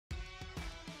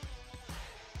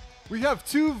We have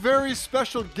two very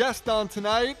special guests on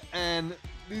tonight, and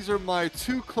these are my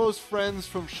two close friends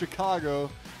from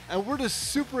Chicago, and we're just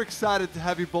super excited to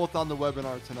have you both on the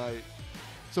webinar tonight.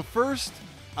 So first,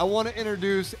 I want to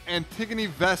introduce Antigone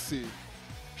Vesci.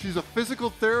 She's a physical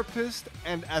therapist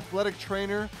and athletic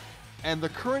trainer, and the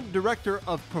current director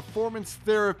of performance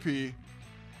therapy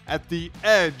at the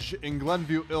Edge in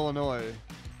Glenview, Illinois.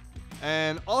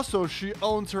 And also, she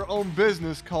owns her own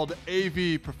business called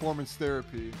AV Performance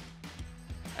Therapy.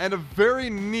 And a very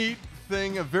neat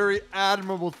thing, a very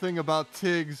admirable thing about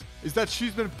Tiggs is that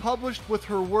she's been published with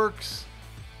her works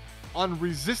on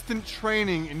resistant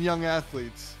training in young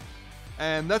athletes.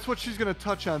 And that's what she's going to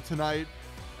touch on tonight.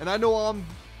 And I know I'm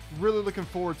really looking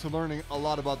forward to learning a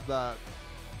lot about that.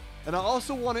 And I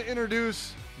also want to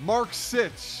introduce Mark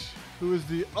Sich, who is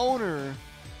the owner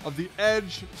of the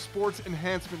Edge Sports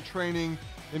Enhancement Training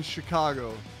in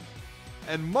Chicago.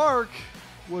 And Mark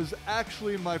was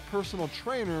actually my personal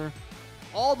trainer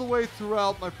all the way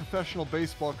throughout my professional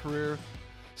baseball career.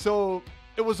 So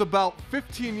it was about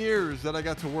 15 years that I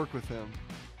got to work with him.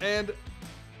 And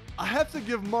I have to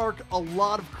give Mark a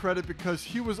lot of credit because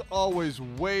he was always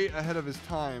way ahead of his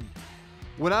time.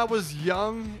 When I was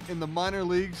young in the minor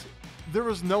leagues, there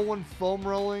was no one foam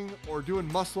rolling or doing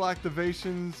muscle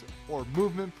activations or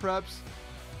movement preps,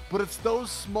 but it's those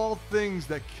small things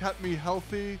that kept me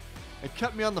healthy and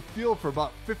kept me on the field for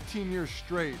about 15 years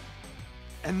straight.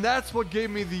 And that's what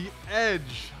gave me the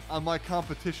edge on my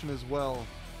competition as well.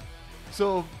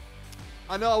 So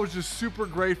I know I was just super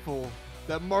grateful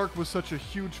that Mark was such a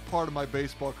huge part of my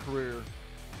baseball career.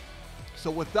 So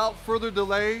without further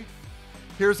delay,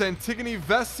 here's Antigone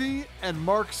Vesci and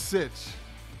Mark Sich.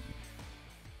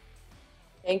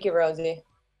 Thank you, Rosie.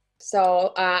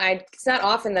 So it's not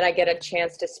often that I get a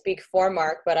chance to speak for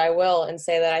Mark, but I will and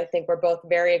say that I think we're both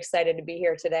very excited to be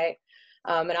here today,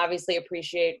 and obviously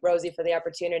appreciate Rosie for the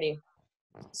opportunity.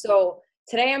 So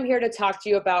today I'm here to talk to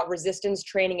you about resistance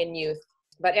training in youth.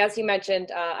 But as he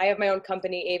mentioned, I have my own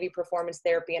company, AV Performance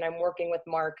Therapy, and I'm working with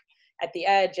Mark at the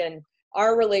Edge. And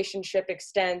our relationship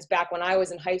extends back when I was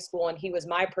in high school and he was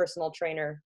my personal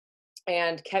trainer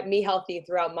and kept me healthy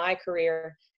throughout my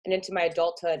career and into my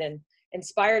adulthood, and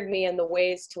inspired me in the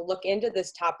ways to look into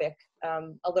this topic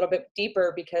a little bit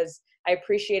deeper because I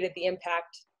appreciated the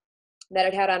impact that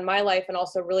it had on my life and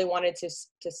also really wanted to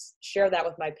share that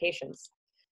with my patients.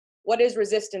 What is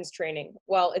resistance training?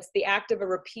 Well, it's the act of a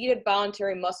repeated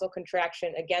voluntary muscle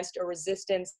contraction against a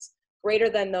resistance greater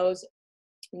than those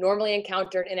normally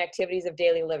encountered in activities of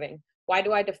daily living. Why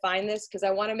do I define this? Because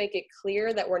I want to make it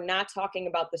clear that we're not talking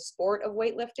about the sport of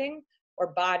weightlifting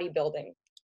or bodybuilding.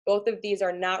 Both of these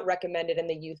are not recommended in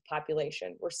the youth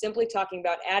population. We're simply talking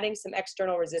about adding some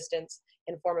external resistance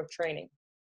in form of training.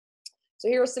 So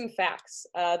here are some facts.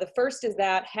 The first is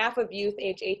that half of youth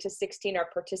age 8 to 16 are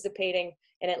participating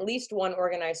in at least one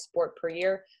organized sport per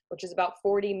year, which is about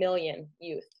 40 million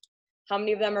youth. How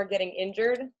many of them are getting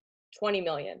injured? 20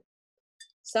 million.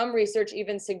 Some research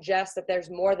even suggests that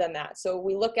there's more than that. So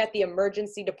we look at the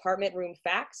emergency department room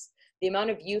facts. The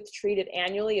amount of youth treated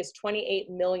annually is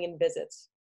 28 million visits.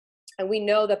 And we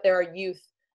know that there are youth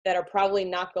that are probably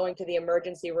not going to the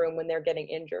emergency room when they're getting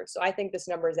injured. So I think this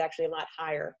number is actually a lot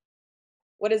higher.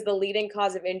 What is the leading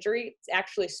cause of injury? It's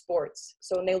actually sports.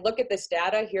 So when they look at this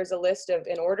data, here's a list of,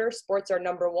 in order, sports are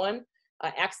number one,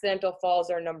 accidental falls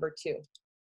are number two.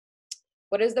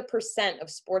 What is the percent of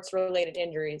sports-related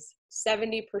injuries?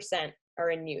 70%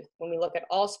 are in youth when we look at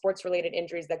all sports-related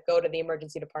injuries that go to the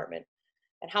emergency department.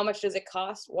 And how much does it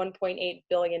cost? $1.8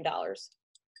 billion.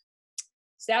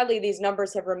 Sadly, these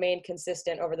numbers have remained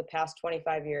consistent over the past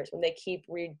 25 years when they keep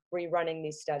rerunning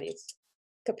these studies.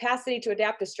 Capacity to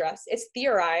adapt to stress. It's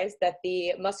theorized that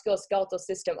the musculoskeletal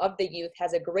system of the youth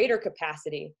has a greater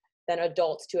capacity than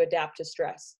adults to adapt to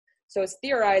stress. So it's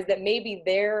theorized that maybe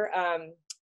their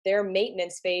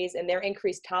maintenance phase and their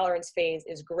increased tolerance phase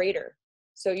is greater.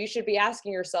 So you should be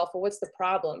asking yourself, well, what's the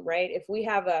problem, right? If we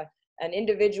have an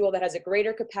individual that has a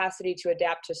greater capacity to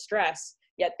adapt to stress,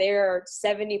 yet there are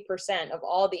 70% of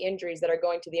all the injuries that are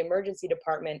going to the emergency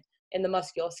department in the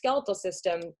musculoskeletal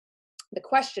system, the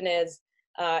question is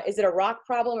it a rock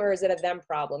problem or is it a them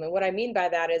problem? And what I mean by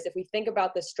that is if we think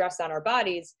about the stress on our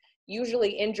bodies,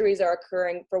 usually injuries are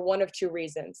occurring for one of two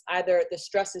reasons. Either the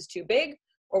stress is too big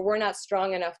or we're not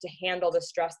strong enough to handle the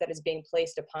stress that is being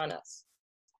placed upon us.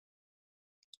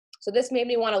 So this made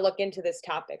me want to look into this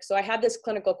topic. So I had this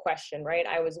clinical question, right?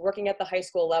 I was working at the high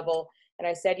school level and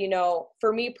I said, you know,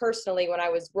 for me personally, when I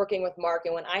was working with Mark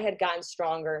and when I had gotten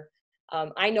stronger,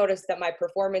 I noticed that my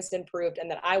performance improved and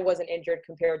that I wasn't injured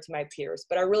compared to my peers.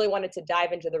 But I really wanted to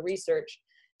dive into the research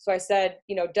So I said,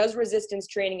 does resistance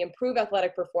training improve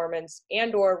athletic performance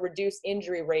and or reduce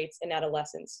injury rates in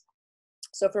adolescents?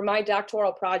 So for my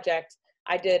doctoral project,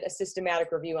 I did a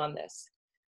systematic review on this.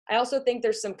 I also think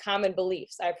there's some common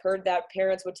beliefs. I've heard that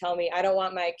parents would tell me, I don't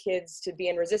want my kids to be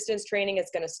in resistance training.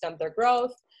 It's going to stunt their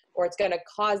growth, or it's going to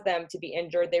cause them to be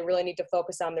injured. They really need to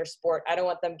focus on their sport. I don't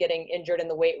want them getting injured in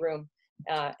the weight room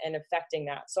and affecting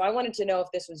that. So I wanted to know if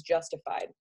this was justified.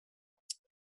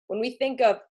 When we think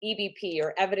of EBP,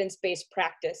 or evidence-based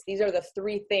practice, these are the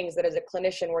three things that as a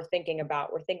clinician we're thinking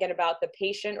about. We're thinking about the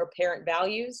patient or parent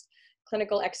values,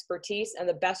 clinical expertise, and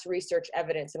the best research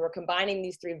evidence. And we're combining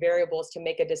these three variables to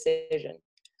make a decision.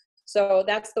 So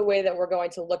that's the way that we're going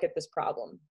to look at this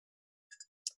problem.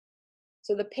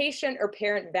 So the patient or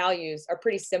parent values are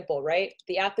pretty simple, right?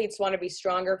 The athletes want to be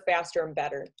stronger, faster, and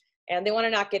better. And they want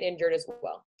to not get injured as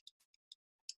well.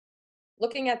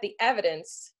 Looking at the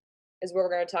evidence is what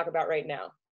we're going to talk about right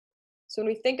now. So when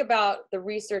we think about the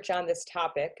research on this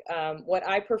topic, what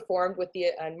I performed with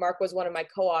and Mark was one of my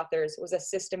co-authors, was a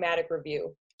systematic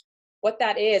review. What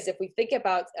that is, if we think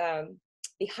about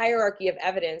the hierarchy of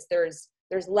evidence, there's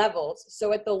levels.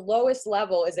 So at the lowest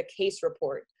level is a case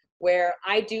report, where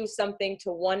I do something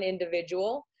to one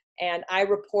individual and I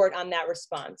report on that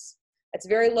response. It's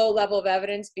very low level of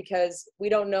evidence because we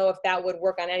don't know if that would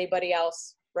work on anybody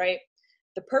else, right?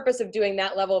 The purpose of doing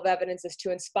that level of evidence is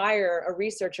to inspire a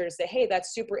researcher to say, hey,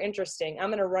 that's super interesting. I'm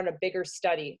going to run a bigger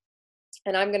study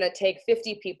and I'm going to take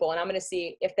 50 people and I'm going to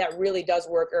see if that really does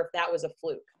work or if that was a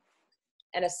fluke.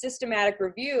 And a systematic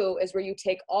review is where you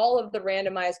take all of the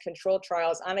randomized control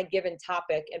trials on a given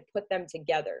topic and put them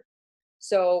together.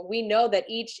 So we know that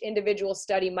each individual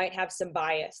study might have some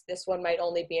bias. This one might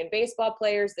only be in baseball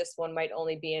players. This one might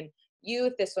only be in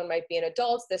youth. This one might be in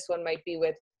adults. This one might be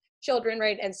with children,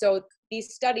 right? And so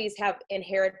these studies have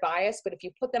inherent bias, but if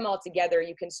you put them all together,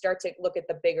 you can start to look at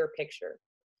the bigger picture.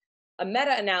 A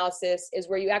meta-analysis is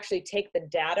where you actually take the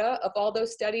data of all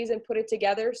those studies and put it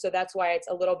together. So that's why it's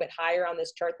a little bit higher on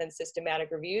this chart than systematic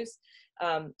reviews.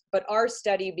 But our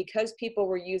study, because people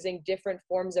were using different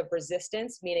forms of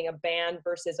resistance, meaning a band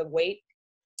versus a weight,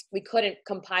 we couldn't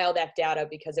compile that data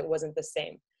because it wasn't the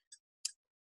same.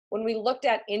 When we looked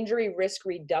at injury risk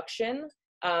reduction,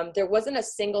 there wasn't a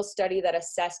single study that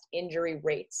assessed injury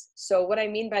rates. So what I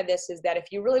mean by this is that if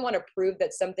you really want to prove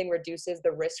that something reduces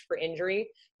the risk for injury,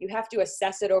 you have to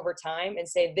assess it over time and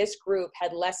say this group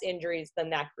had less injuries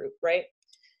than that group, right?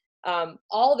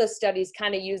 All the studies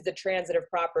kind of use the transitive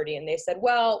property, and they said,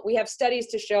 well, we have studies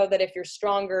to show that if you're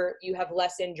stronger, you have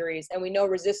less injuries, and we know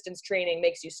resistance training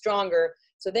makes you stronger,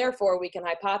 so therefore we can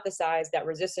hypothesize that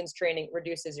resistance training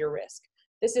reduces your risk.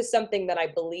 This is something that I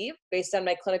believe based on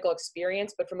my clinical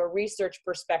experience, but from a research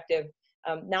perspective,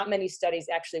 not many studies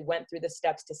actually went through the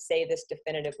steps to say this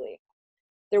definitively.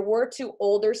 There were two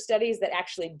older studies that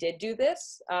actually did do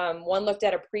this. One looked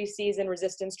at a preseason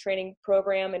resistance training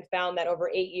program and found that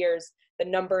over 8 years, the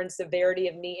number and severity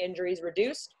of knee injuries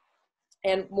reduced.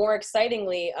 And more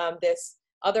excitingly, this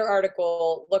other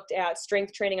article looked at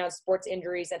strength training on sports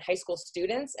injuries in high school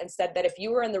students and said that if you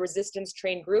were in the resistance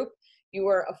trained group, you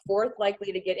were a fourth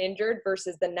likely to get injured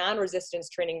versus the non-resistance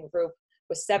training group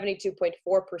was 72.4%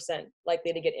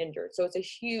 likely to get injured. So it's a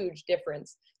huge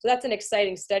difference. So that's an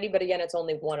exciting study, but again, it's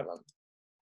only one of them.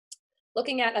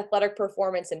 Looking at athletic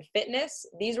performance and fitness,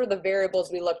 these were the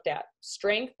variables we looked at.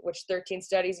 Strength, which 13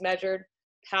 studies measured.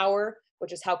 Power,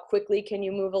 which is how quickly can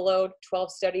you move a load,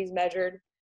 12 studies measured.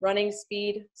 Running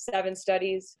speed, 7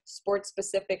 studies.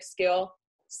 Sport-specific skill,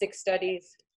 6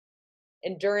 studies.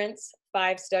 Endurance,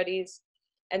 5 studies.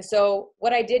 And so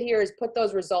what I did here is put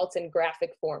those results in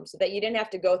graphic form so that you didn't have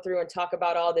to go through and talk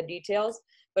about all the details.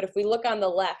 But if we look on the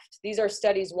left, these are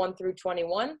studies 1 through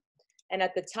 21. And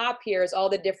at the top here is all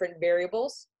the different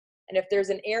variables. And if there's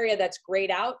an area that's grayed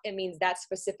out, it means that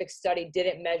specific study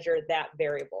didn't measure that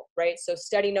variable, right? So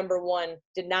study number 1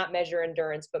 did not measure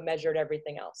endurance, but measured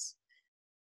everything else.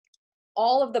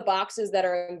 All of the boxes that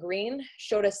are in green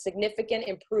showed a significant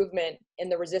improvement in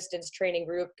the resistance training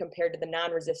group compared to the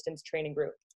non-resistance training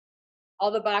group. All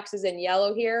the boxes in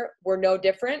yellow here were no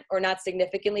different or not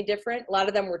significantly different. A lot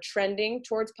of them were trending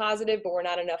towards positive, but were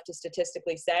not enough to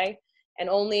statistically say. And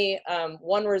only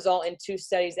one result in 2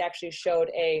 studies actually showed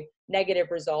a negative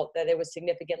result, that it was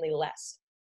significantly less.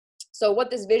 So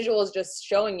what this visual is just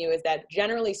showing you is that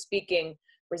generally speaking,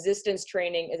 resistance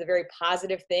training is a very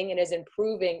positive thing and is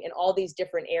improving in all these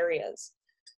different areas.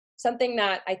 Something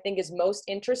that I think is most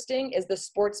interesting is the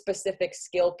sport-specific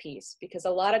skill piece, because a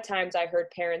lot of times I heard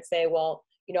parents say, well,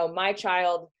 you know, my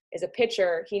child is a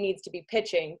pitcher, he needs to be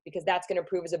pitching because that's going to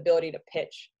improve his ability to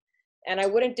pitch. And I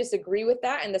wouldn't disagree with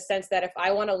that in the sense that if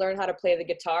I want to learn how to play the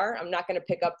guitar, I'm not going to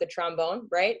pick up the trombone,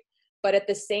 right? But at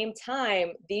the same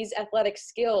time, these athletic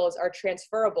skills are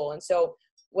transferable. And so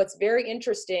what's very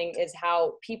interesting is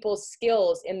how people's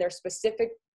skills in their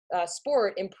specific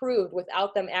sport improved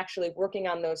without them actually working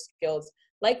on those skills,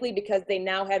 likely because they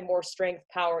now had more strength,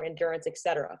 power, endurance,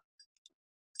 etc.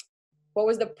 What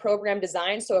was the program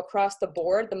design? So across the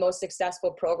board, the most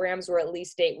successful programs were at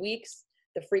least 8 weeks.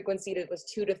 The frequency was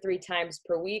 2 to 3 times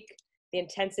per week. The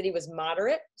intensity was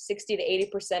moderate, 60 to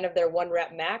 80% of their 1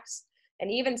 rep max. And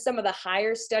even some of the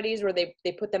higher studies where they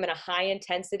put them in a high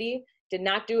intensity did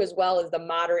not do as well as the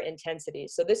moderate intensity.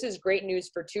 So this is great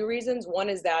news for 2 reasons. One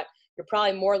is that you're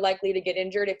probably more likely to get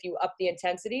injured if you up the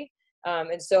intensity.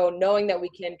 And so knowing that we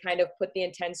can kind of put the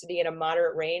intensity in a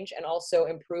moderate range and also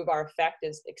improve our effect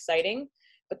is exciting.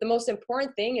 But the most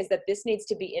important thing is that this needs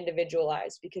to be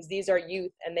individualized because these are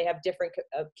youth and they have different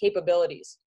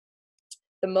capabilities.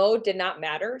 The mode did not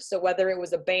matter. So whether it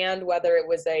was a band, whether it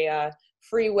was a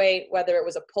free weight, whether it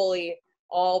was a pulley,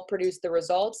 all produced the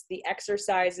results. The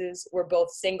exercises were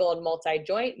both single and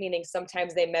multi-joint, meaning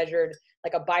sometimes they measured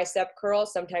like a bicep curl,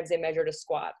 sometimes they measured a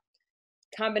squat.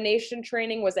 Combination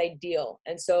training was ideal.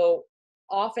 And so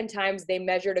oftentimes they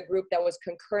measured a group that was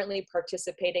concurrently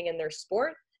participating in their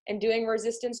sport and doing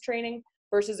resistance training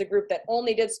versus a group that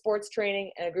only did sports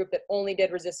training and a group that only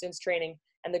did resistance training.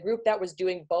 And the group that was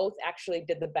doing both actually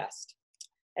did the best.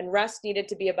 And rest needed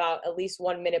to be about at least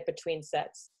 1 minute between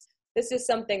sets. This is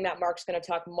something that Mark's going to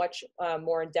talk much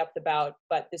more in depth about,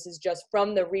 but this is just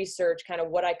from the research, kind of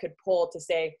what I could pull to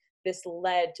say this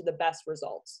led to the best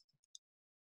results.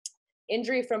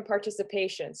 Injury from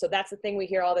participation. So that's the thing we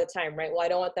hear all the time, right? Well, I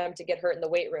don't want them to get hurt in the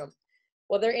weight room.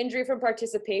 Well, their injury from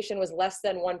participation was less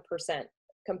than 1%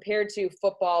 compared to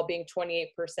football being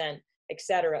 28%,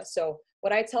 etc. So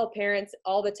what I tell parents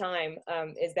all the time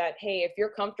is that, hey, if you're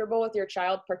comfortable with your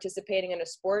child participating in a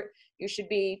sport, you should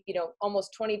be,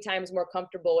 almost 20 times more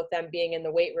comfortable with them being in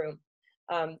the weight room.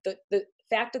 The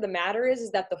fact of the matter is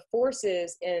that the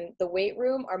forces in the weight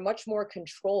room are much more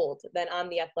controlled than on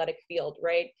the athletic field,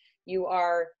 right? You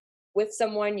are with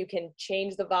someone, you can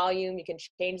change the volume, you can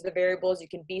change the variables, you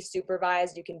can be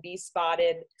supervised, you can be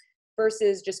spotted,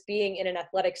 versus just being in an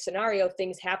athletic scenario,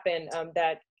 things happen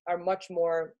that are much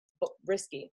more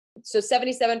risky. So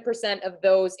 77% of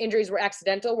those injuries were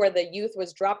accidental, where the youth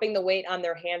was dropping the weight on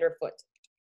their hand or foot.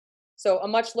 So a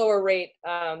much lower rate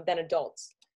than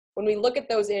adults. When we look at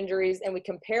those injuries and we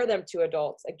compare them to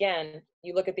adults, again,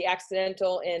 you look at the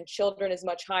accidental in children is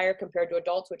much higher compared to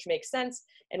adults, which makes sense.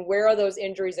 And where are those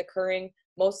injuries occurring?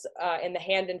 Most in the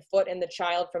hand and foot in the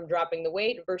child from dropping the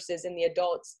weight versus in the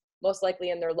adults, most likely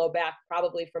in their low back,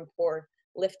 probably from poor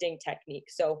lifting technique.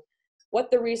 So what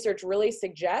the research really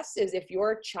suggests is if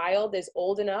your child is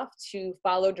old enough to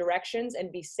follow directions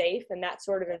and be safe in that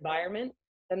sort of environment,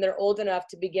 then they're old enough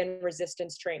to begin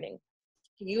resistance training.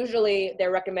 Usually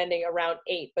they're recommending around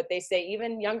 8, but they say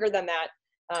even younger than that,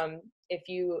 if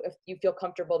you feel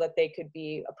comfortable that they could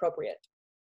be appropriate.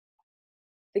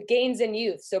 The gains in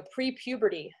youth, so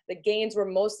pre-puberty, the gains were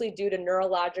mostly due to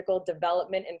neurological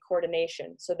development and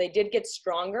coordination. So they did get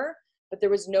stronger, but there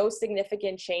was no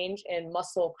significant change in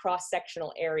muscle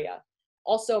cross-sectional area.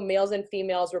 Also, males and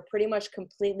females were pretty much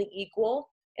completely equal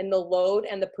in the load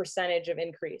and the percentage of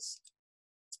increase.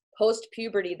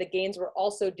 Post-puberty, the gains were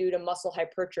also due to muscle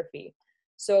hypertrophy.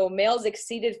 So males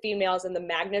exceeded females in the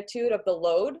magnitude of the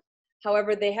load.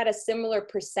 However, they had a similar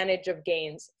percentage of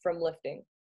gains from lifting.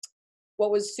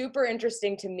 What was super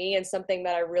interesting to me and something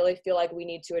that I really feel like we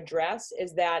need to address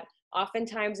is that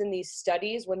oftentimes in these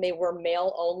studies, when they were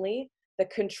male only, the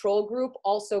control group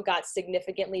also got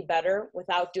significantly better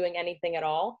without doing anything at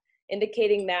all,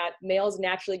 indicating that males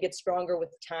naturally get stronger with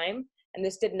time. And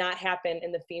this did not happen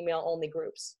in the female only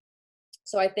groups.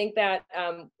 So I think that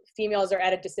females are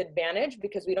at a disadvantage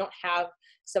because we don't have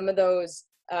some of those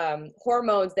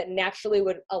hormones that naturally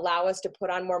would allow us to put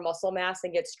on more muscle mass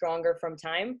and get stronger from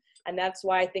time. And that's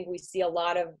why I think we see a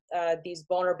lot of these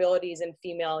vulnerabilities in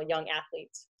female young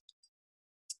athletes.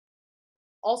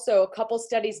 Also, a couple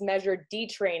studies measured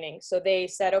detraining. So they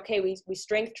said, okay, we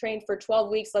strength trained for 12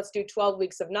 weeks. Let's do 12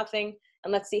 weeks of nothing.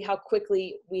 And let's see how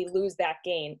quickly we lose that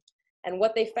gain. And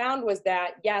what they found was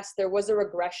that, yes, there was a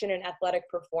regression in athletic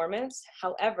performance.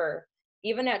 However,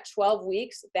 even at 12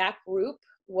 weeks, that group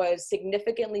was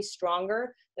significantly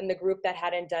stronger than the group that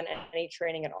hadn't done any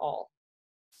training at all.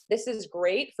 This is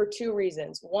great for 2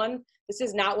 reasons. One, this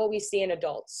is not what we see in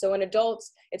adults. So in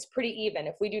adults, it's pretty even.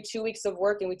 If we do 2 weeks of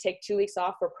work and we take 2 weeks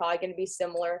off, we're probably going to be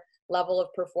similar level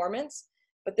of performance.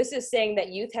 But this is saying that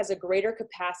youth has a greater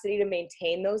capacity to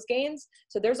maintain those gains.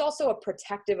 So there's also a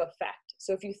protective effect.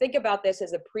 So if you think about this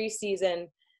as a preseason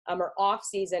or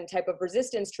off-season type of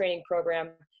resistance training program,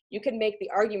 you can make the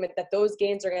argument that those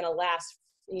gains are going to last,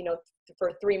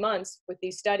 for 3 months with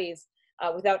these studies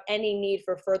without any need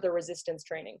for further resistance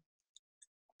training.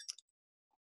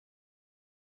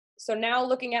 So now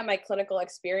looking at my clinical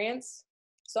experience,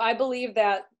 so I believe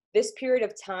that this period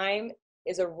of time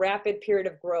is a rapid period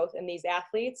of growth in these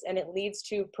athletes, and it leads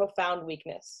to profound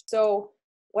weakness. So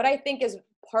what I think is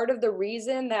part of the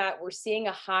reason that we're seeing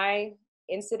a high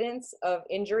incidence of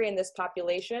injury in this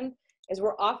population is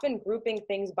we're often grouping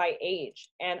things by age.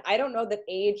 And I don't know that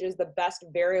age is the best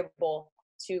variable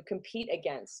to compete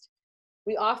against.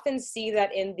 We often see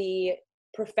that in the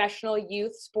professional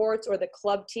youth sports or the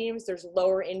club teams, there's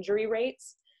lower injury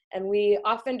rates. And we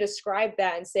often describe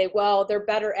that and say, well, they're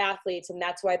better athletes and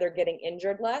that's why they're getting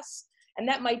injured less. And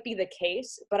that might be the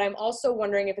case, but I'm also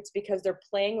wondering if it's because they're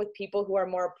playing with people who are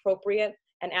more appropriate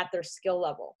and at their skill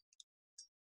level.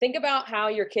 Think about how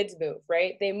your kids move,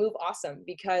 right? They move awesome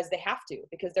because they have to,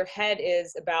 because their head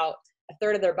is about a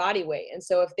third of their body weight. And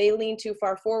so if they lean too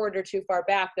far forward or too far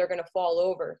back, they're going to fall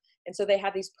over. And so they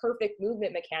have these perfect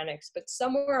movement mechanics, but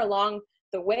somewhere along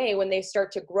the way, when they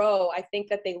start to grow, I think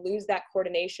that they lose that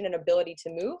coordination and ability to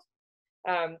move.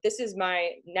 This is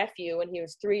my nephew when he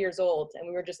was 3 years old, and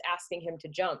we were just asking him to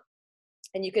jump.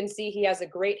 And you can see he has a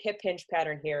great hip hinge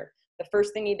pattern here. The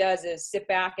first thing he does is sit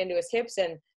back into his hips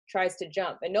and tries to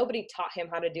jump. And nobody taught him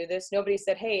how to do this. Nobody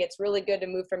said, hey, it's really good to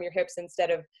move from your hips instead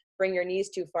of bring your knees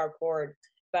too far forward.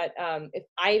 But if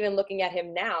I even looking at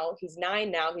him now, he's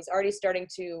 9 now, he's already starting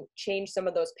to change some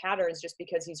of those patterns just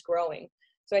because he's growing.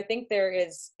 So I think there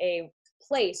is a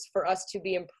place for us to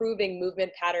be improving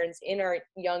movement patterns in our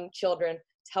young children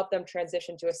to help them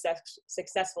transition to a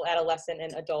successful adolescent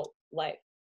and adult life.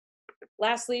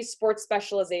 Lastly, sports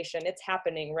specialization. It's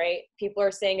happening, right? People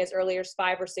are saying as early as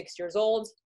 5 or 6 years old.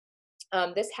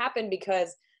 This happened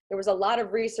because there was a lot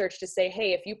of research to say,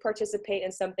 hey, if you participate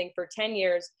in something for 10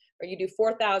 years or you do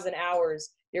 4,000 hours,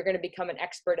 you're going to become an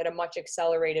expert at a much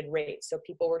accelerated rate. So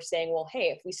people were saying, well, hey,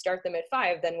 if we start them at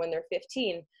 5, then when they're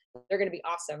 15, they're going to be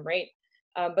awesome, right?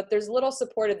 But there's little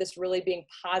support of this really being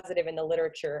positive in the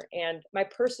literature. And my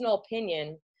personal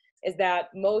opinion is that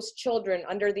most children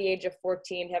under the age of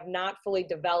 14 have not fully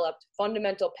developed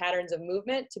fundamental patterns of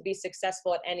movement to be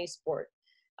successful at any sport.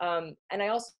 And I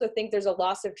also think there's a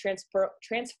loss of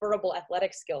transferable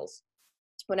athletic skills.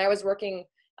 When I was working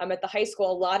at the high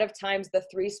school, a lot of times the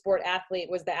 3-sport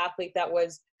athlete was the athlete that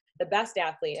was the best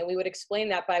athlete. And we would explain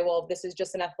that by, well, this is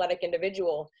just an athletic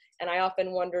individual. And I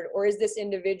often wondered, or is this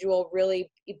individual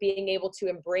really being able to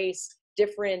embrace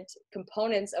different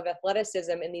components of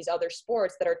athleticism in these other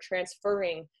sports that are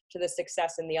transferring to the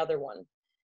success in the other one?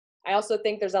 I also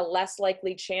think there's a less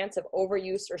likely chance of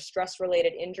overuse or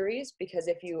stress-related injuries, because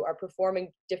if you are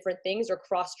performing different things or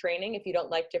cross-training, if you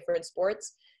don't like different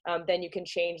sports, then you can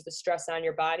change the stress on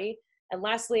your body. And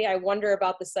lastly, I wonder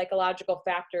about the psychological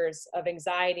factors of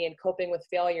anxiety and coping with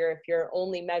failure if you're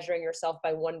only measuring yourself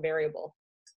by one variable.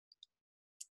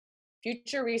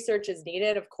 Future research is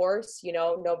needed, of course.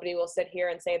 Nobody will sit here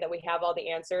and say that we have all the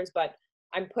answers, but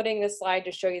I'm putting this slide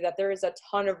to show you that there is a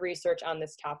ton of research on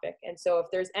this topic. And so if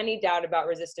there's any doubt about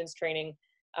resistance training,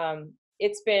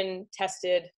 it's been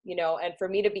tested, and for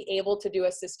me to be able to do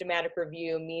a systematic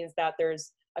review means that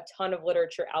there's a ton of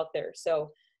literature out there.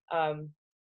 So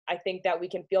I think that we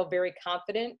can feel very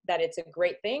confident that it's a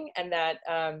great thing, and that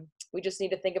we just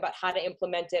need to think about how to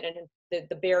implement it and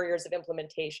the barriers of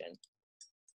implementation.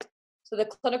 So the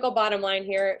clinical bottom line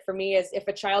here for me is, if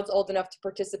a child's old enough to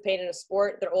participate in a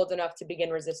sport, they're old enough to begin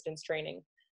resistance training.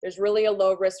 There's really a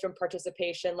low risk from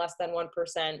participation, less than 1%.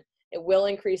 It will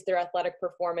increase their athletic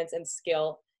performance and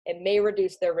skill. It may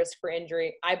reduce their risk for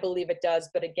injury. I believe it does,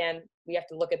 but again, we have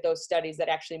to look at those studies that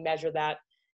actually measure that.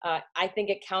 I think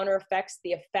it counter-affects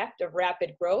the effect of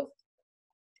rapid growth.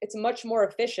 It's much more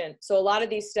efficient. So a lot of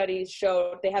these studies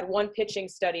showed, they had one pitching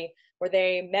study where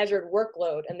they measured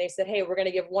workload, and they said, hey, we're going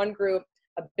to give one group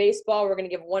a baseball, we're going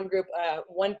to give one group a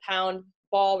 1-pound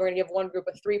ball, we're going to give one group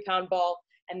a 3-pound ball,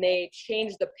 and they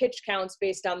changed the pitch counts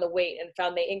based on the weight and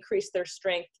found they increased their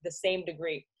strength to the same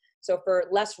degree. So for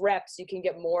less reps, you can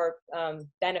get more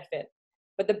benefit.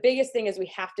 But the biggest thing is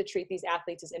we have to treat these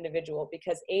athletes as individual,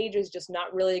 because age is just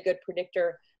not really a good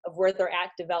predictor of where they're at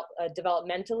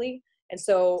developmentally. And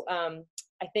so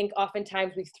I think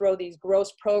oftentimes we throw these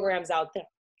gross programs out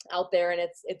there, and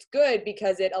it's good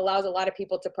because it allows a lot of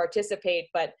people to participate,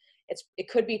 but it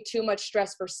could be too much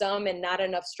stress for some and not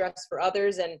enough stress for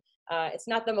others. And it's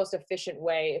not the most efficient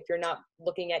way if you're not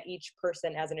looking at each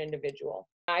person as an individual.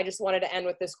 I just wanted to end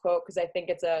with this quote because I think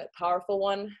it's a powerful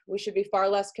one. We should be far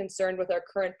less concerned with our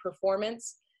current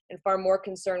performance and far more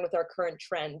concerned with our current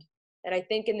trend. And I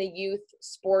think in the youth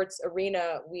sports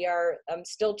arena, we are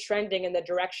still trending in the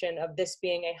direction of this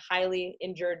being a highly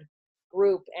injured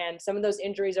group. And some of those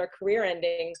injuries are career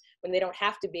ending when they don't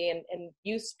have to be. And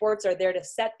youth sports are there to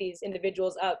set these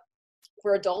individuals up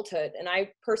for adulthood. And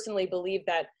I personally believe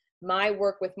that my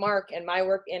work with Mark and my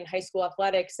work in high school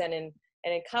athletics and in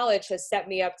college has set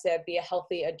me up to be a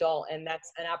healthy adult. And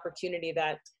that's an opportunity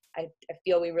that I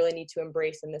feel we really need to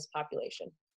embrace in this population.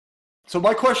 So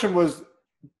my question was,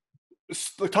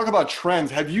 talk about trends.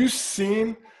 Have you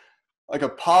seen like a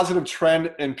positive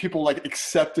trend in people like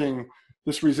accepting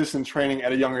this resistance training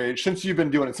at a younger age since you've been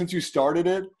doing it, since you started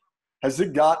it? Has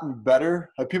it gotten better?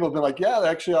 Have people been like, yeah,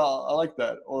 actually, I like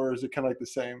that? Or is it kind of like the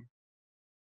same?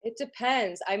 It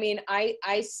depends. I mean,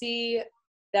 I see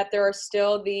that there are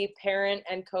still the parent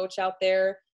and coach out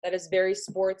there that is very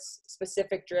sports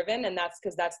specific driven, and that's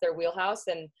because that's their wheelhouse,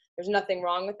 and there's nothing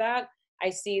wrong with that. I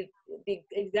see the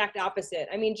exact opposite.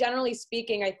 I mean, generally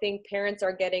speaking, I think parents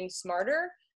are getting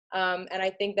smarter. And I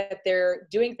think that they're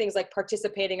doing things like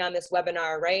participating on this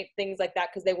webinar, right? Things like that,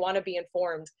 because they want to be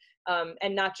informed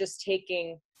and not just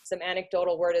taking some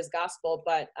anecdotal word as gospel.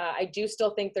 But I do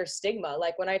still think there's stigma.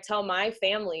 Like when I tell my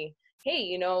family, hey,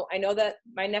 you know, I know that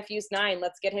my nephew's 9,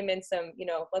 let's get him in some, you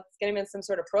know, let's get him in some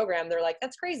sort of program. They're like,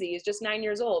 that's crazy. He's just 9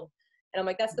 years old. And I'm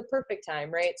like, that's the perfect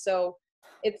time, right? So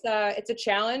it's a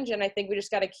challenge. And I think we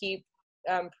just got to keep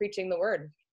preaching the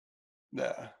word.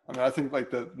 Yeah, I mean, I think like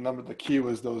the key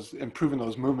was those improving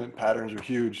those movement patterns are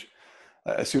huge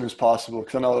as soon as possible,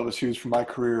 because I know that was huge for my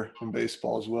career in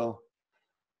baseball as well.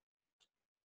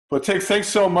 But thanks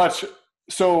so much.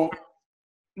 So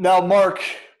now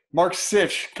Mark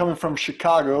Sich coming from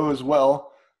Chicago as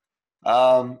well.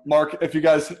 Mark, if you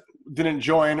guys didn't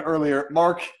join earlier,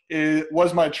 Mark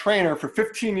was my trainer for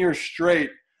 15 years straight.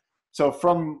 So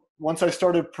from once I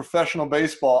started professional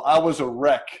baseball, I was a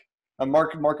wreck. And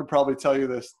Mark could probably tell you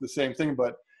the same thing,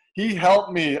 but he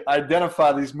helped me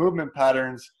identify these movement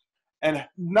patterns and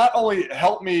not only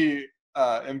help me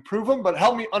improve them, but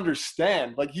help me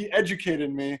understand. Like he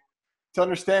educated me to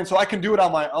understand so I can do it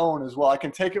on my own as well. I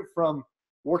can take it from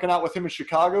working out with him in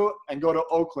Chicago and go to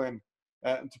Oakland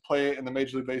to play in the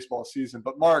Major League Baseball season.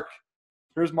 But Mark,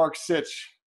 here's Mark Sich.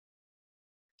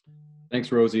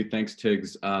 Thanks, Rosie. Thanks,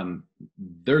 Tiggs. Can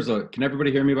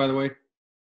everybody hear me, by the way?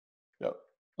 Yep.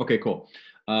 Okay, cool.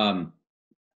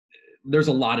 There's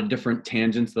a lot of different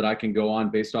tangents that I can go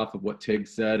on based off of what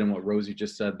Tiggs said and what Rosie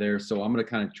just said there. So I'm going to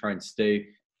kind of try and stay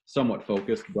somewhat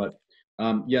focused. But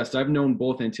yes, I've known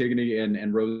both Antigone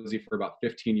and Rosie for about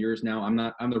 15 years now.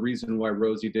 I'm the reason why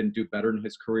Rosie didn't do better in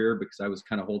his career, because I was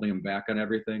kind of holding him back on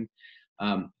everything.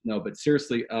 No, but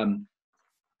seriously,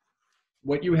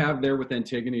 what you have there with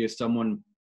Antigone is someone,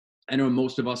 I know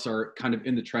most of us are kind of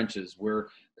in the trenches. We're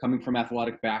coming from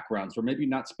athletic backgrounds. We're maybe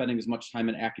not spending as much time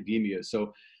in academia.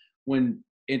 So when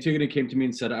Antigone came to me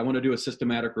and said, I want to do a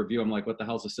systematic review, I'm like, what the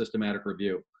hell's a systematic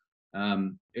review?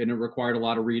 And it required a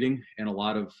lot of reading and a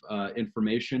lot of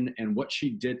information. And what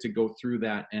she did to go through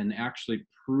that and actually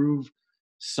prove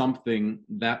something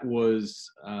that was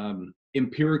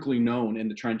empirically known in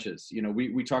the trenches. You know,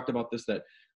 we talked about this, that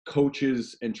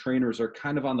coaches and trainers are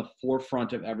kind of on the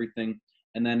forefront of everything,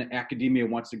 and then academia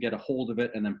wants to get a hold of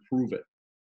it and then prove it.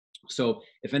 So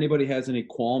if anybody has any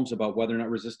qualms about whether or not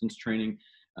resistance training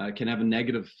can have a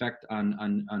negative effect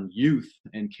on youth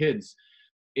and kids,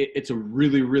 it's a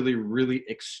really, really, really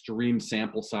extreme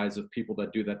sample size of people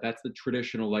that do that. That's the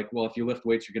traditional, like, well, if you lift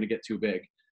weights, you're going to get too big.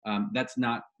 That's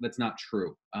not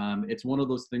true. It's one of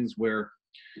those things where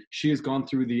she has gone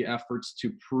through the efforts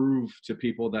to prove to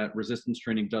people that resistance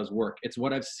training does work. It's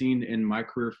what I've seen in my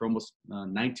career for almost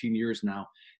 19 years now.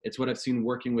 It's what I've seen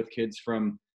working with kids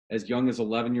from as young as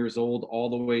 11 years old all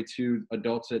the way to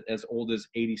adults at as old as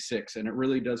 86. And it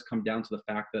really does come down to the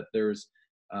fact that there's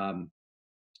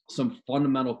some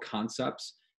fundamental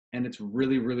concepts, and it's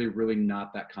really, really, really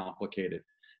not that complicated.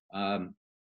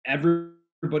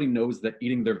 Everybody knows that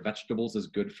eating their vegetables is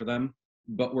good for them,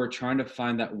 but we're trying to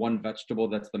find that one vegetable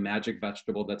that's the magic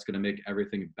vegetable that's going to make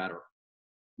everything better.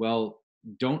 Well,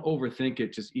 don't overthink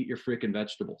it. Just eat your freaking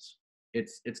vegetables.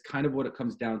 It's kind of what it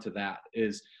comes down to. That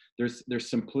is,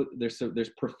 there's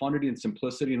profundity and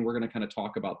simplicity, and we're going to kind of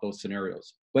talk about those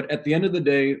scenarios. But at the end of the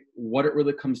day, what it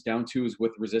really comes down to is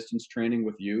with resistance training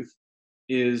with youth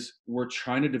is we're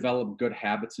trying to develop good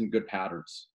habits and good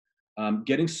patterns.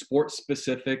 Getting sport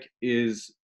specific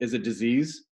is a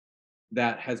disease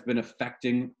that has been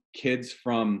affecting kids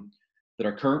that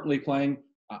are currently playing.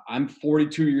 I'm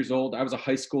 42 years old. I was a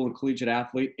high school and collegiate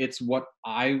athlete. It's what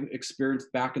I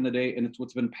experienced back in the day, and it's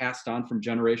what's been passed on from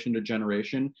generation to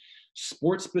generation.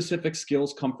 Sport-specific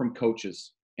skills come from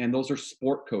coaches, And those are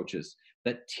sport coaches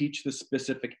that teach the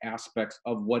specific aspects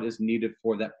of what is needed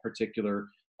for that particular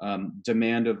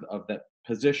demand of that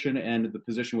position and the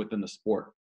position within the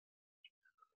sport.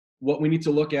 What we need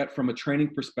to look at from a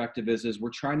training perspective is we're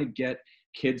trying to get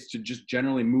kids to just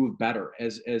generally move better.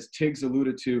 As Tiggs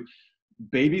alluded to,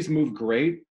 babies move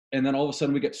great, and then all of a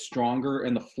sudden we get stronger,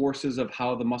 and the forces of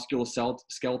how the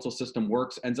musculoskeletal system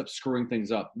works ends up screwing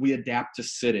things up. We adapt to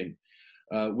sitting.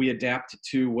 We adapt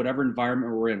to whatever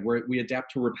environment we're in. We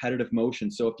adapt to repetitive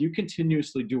motion. So if you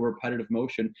continuously do repetitive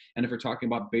motion, and if you're talking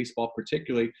about baseball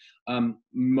particularly,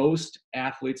 most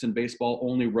athletes in baseball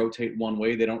only rotate one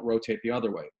way. They don't rotate the other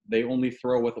way. They only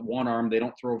throw with one arm. They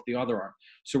don't throw with the other arm.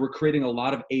 So we're creating a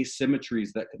lot of asymmetries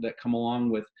that come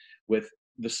along with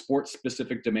the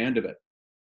sport-specific demand of it.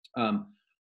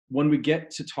 When we get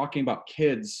to talking about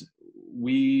kids,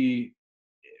 we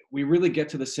really get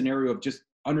to the scenario of just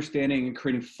understanding and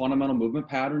creating fundamental movement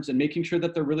patterns and making sure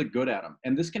that they're really good at them.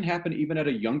 And this can happen even at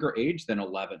a younger age than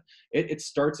 11. It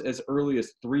starts as early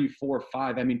as 3, 4,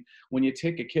 5. I mean, when you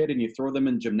take a kid and you throw them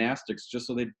in gymnastics just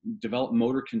so they develop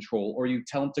motor control, or you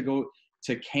tell them to go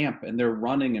to camp and they're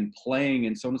running and playing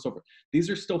and so on and so forth, these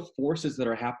are still forces that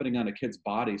are happening on a kid's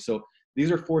body. So these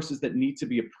are forces that need to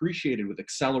be appreciated with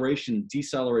acceleration,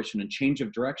 deceleration, and change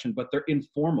of direction, but they're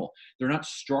informal. They're not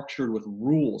structured with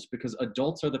rules, because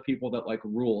adults are the people that like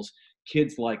rules.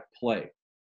 Kids like play.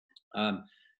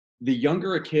 The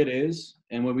younger a kid is,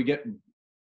 and when we get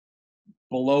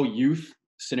below youth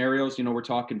scenarios, we're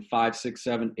talking 5, 6,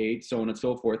 7, 8, so on and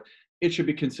so forth, it should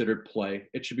be considered play.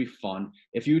 It should be fun.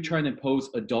 If you try and impose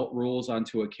adult rules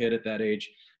onto a kid at that age,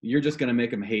 you're just going to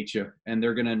make them hate you, and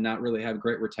they're going to not really have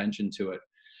great retention to it.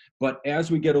 But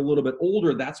as we get a little bit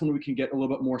older, that's when we can get a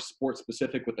little bit more sport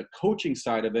specific with the coaching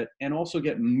side of it, and also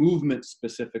get movement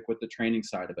specific with the training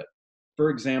side of it.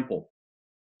 For example,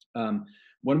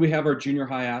 when we have our junior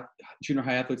high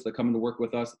athletes that come in to work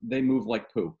with us, they move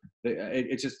like poop.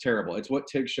 It's just terrible. It's what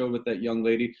Tig showed with that young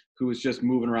lady who was just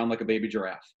moving around like a baby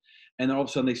giraffe. And then all of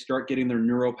a sudden they start getting their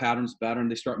neural patterns better,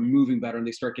 and they start moving better, and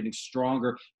they start getting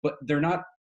stronger, but they're not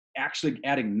actually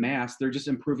adding mass. They're just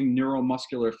improving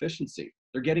neuromuscular efficiency.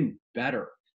 They're getting better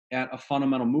at a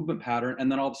fundamental movement pattern. And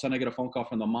then all of a sudden I get a phone call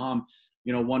from the mom,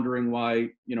 wondering why,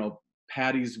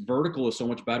 Patty's vertical is so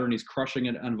much better and he's crushing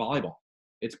it on volleyball.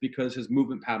 It's because his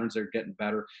movement patterns are getting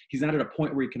better. He's not at a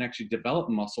point where he can actually develop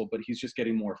muscle, but he's just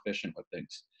getting more efficient with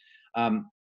things.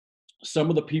 Some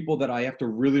of the people that I have to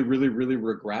really, really, really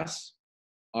regress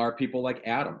are people like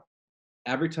Adam.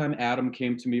 Every time Adam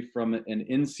came to me from an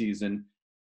in-season,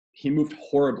 he moved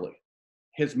horribly.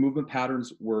 His movement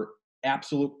patterns were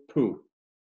absolute poo.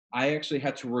 I actually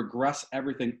had to regress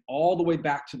everything all the way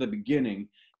back to the beginning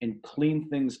and clean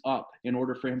things up in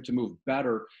order for him to move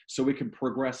better, so we can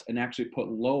progress and actually put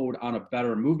load on a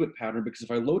better movement pattern. Because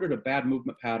if I loaded a bad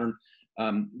movement pattern,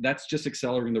 that's just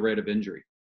accelerating the rate of injury.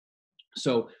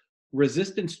 So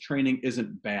resistance training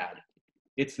isn't bad.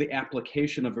 It's the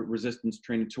application of resistance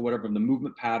training to whatever the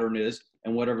movement pattern is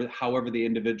and however the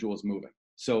individual is moving.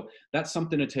 So that's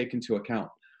something to take into account.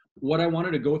 What I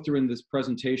wanted to go through in this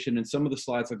presentation, and some of the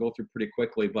slides I'll go through pretty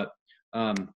quickly, but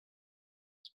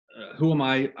who am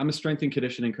I? I'm a strength and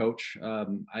conditioning coach.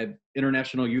 I'm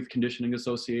International Youth Conditioning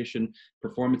Association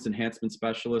Performance Enhancement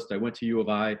Specialist. I went to U of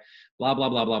I, blah, blah,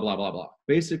 blah, blah, blah, blah, blah.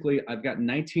 Basically, I've got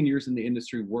 19 years in the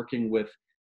industry working with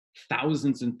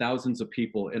thousands and thousands of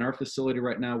people. In our facility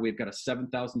right now, we've got a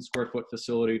 7,000 square foot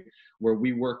facility where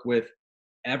we work with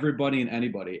everybody and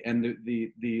anybody. And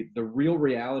the real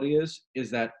reality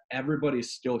is that everybody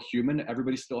is still human.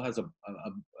 Everybody still has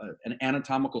an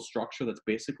anatomical structure that's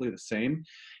basically the same.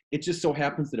 It just so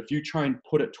happens that if you try and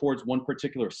put it towards one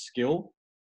particular skill,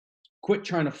 quit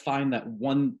trying to find that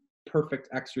one perfect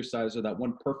exercise or that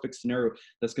one perfect scenario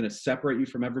that's going to separate you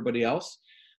from everybody else.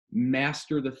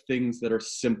 Master the things that are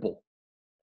simple.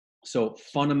 So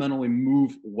fundamentally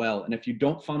move well. And if you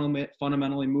don't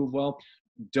fundamentally move well,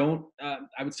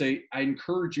 I would say I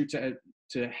encourage you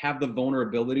to have the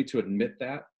vulnerability to admit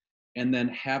that, and then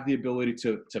have the ability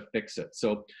to fix it.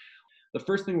 So the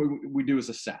first thing we do is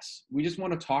assess. We just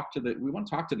want to talk to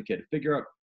the kid, figure out,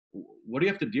 what do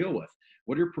you have to deal with?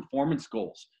 What are your performance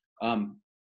goals?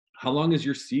 How long is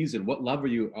your season? What level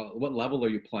are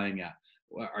you playing at?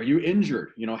 Are you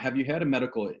injured? Have you had a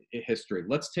medical history?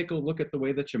 Let's take a look at the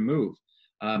way that you move.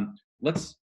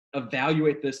 Let's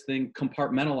evaluate this thing,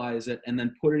 compartmentalize it, and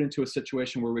then put it into a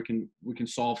situation where we can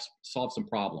solve some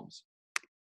problems.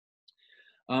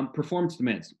 Performance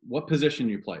demands. What position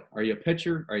do you play? Are you a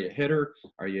pitcher? Are you a hitter?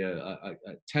 Are you a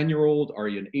 10-year-old? Are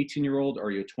you an 18-year-old?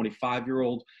 Are you a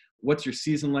 25-year-old? What's your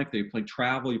season length? Are you playing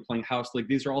travel? Are you playing house league?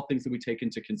 These are all things that we take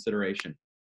into consideration.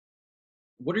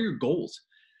 what are your goals?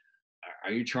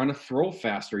 Are you trying to throw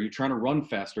faster? Are you trying to run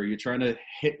faster? Are you trying to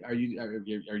hit? Are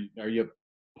you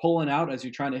pulling out as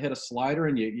you're trying to hit a slider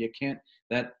and you can't,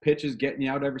 that pitch is getting you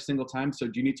out every single time. So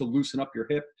do you need to loosen up your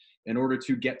hip in order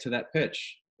to get to that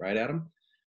pitch? Right, Adam?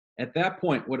 At that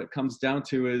point, what it comes down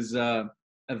to is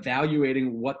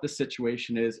evaluating what the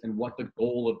situation is and what the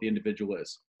goal of the individual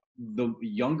is. The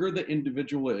younger the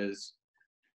individual is,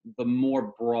 the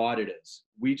more broad it is.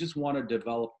 We just want to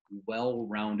develop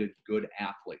well-rounded, good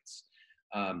athletes.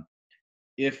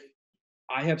 If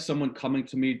I have someone coming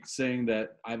to me saying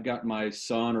that I've got my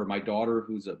son or my daughter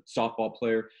who's a softball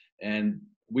player and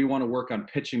we want to work on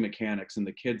pitching mechanics and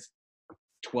the kid's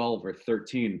 12 or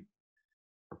 13,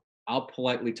 I'll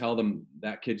politely tell them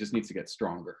that kid just needs to get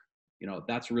stronger. You know,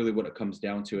 that's really what it comes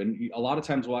down to. And a lot of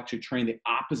times we'll actually train the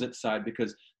opposite side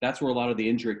because that's where a lot of the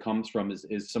injury comes from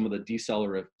is some of the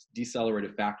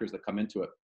decelerative factors that come into it.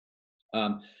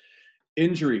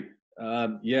 Injury.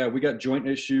 Yeah, we got joint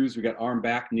issues. We got arm,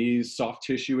 back, knees, soft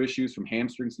tissue issues from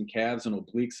hamstrings and calves and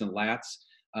obliques and lats.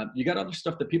 You got other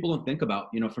stuff that people don't think about,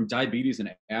 you know, from diabetes and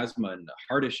asthma and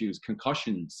heart issues,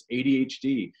 concussions,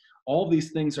 ADHD. All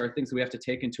these things are things that we have to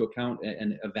take into account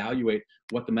and evaluate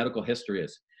what the medical history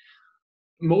is.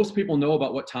 Most people know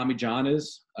about what Tommy John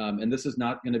is, and this is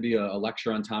not going to be a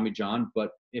lecture on Tommy John, but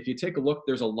if you take a look,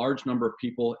 there's a large number of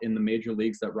people in the major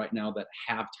leagues that right now that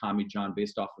have Tommy John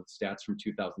based off of stats from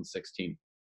 2016.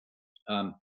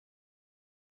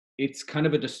 It's kind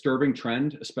of a disturbing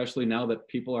trend, especially now that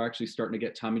people are actually starting to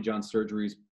get Tommy John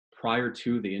surgeries prior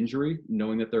to the injury,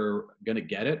 knowing that they're going to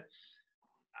get it.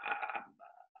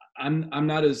 I'm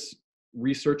not as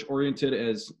research oriented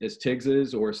as Tiggs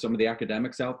is or some of the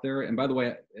academics out there. And by the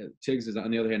way, Tiggs is,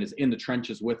 on the other hand, is in the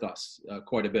trenches with us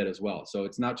quite a bit as well. So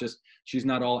it's not just, she's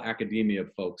not all academia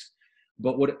folks,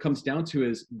 but what it comes down to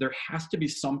is there has to be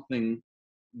something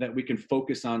that we can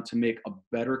focus on to make a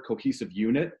better cohesive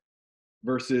unit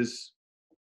versus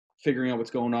figuring out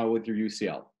what's going on with your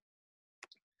UCL.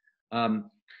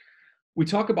 We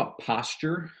talk about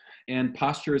posture. And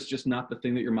posture is just not the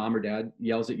thing that your mom or dad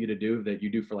yells at you to do, that you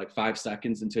do for like 5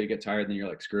 seconds until you get tired, and then you're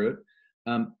like, screw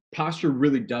it. Posture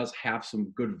really does have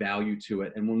some good value to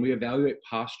it. And when we evaluate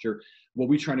posture, what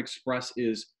we try and express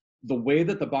is the way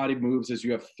that the body moves is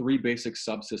you have 3 basic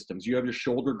subsystems. You have your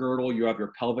shoulder girdle, you have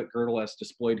your pelvic girdle as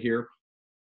displayed here,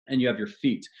 and you have your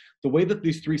feet. The way that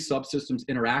these 3 subsystems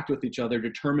interact with each other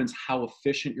determines how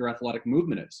efficient your athletic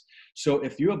movement is. So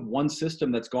if you have one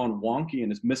system that's gone wonky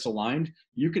and is misaligned,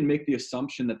 you can make the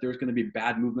assumption that there's going to be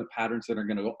bad movement patterns that are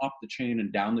going to go up the chain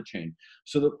and down the chain.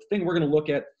 So the thing we're going to look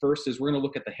at first is we're going to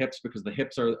look at the hips, because the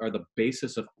hips are the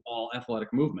basis of all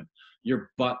athletic movement.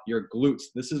 Your butt, your glutes,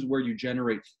 this is where you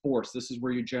generate force. This is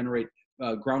where you generate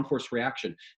ground force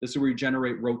reaction. This is where you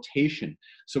generate rotation.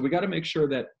 So we got to make sure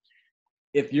that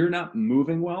if you're not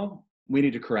moving well, we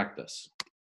need to correct this.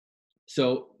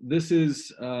 So this is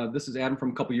Adam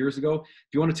from a couple years ago.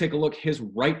 If you want to take a look, his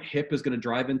right hip is going to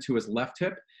drive into his left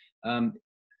hip.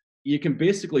 You can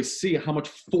basically see how much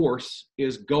force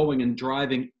is going and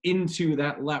driving into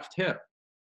that left hip.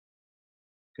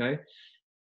 Okay.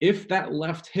 If that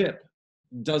left hip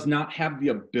does not have the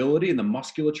ability and the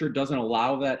musculature doesn't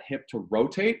allow that hip to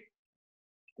rotate,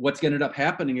 what's going to end up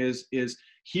happening is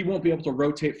he won't be able to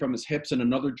rotate from his hips, and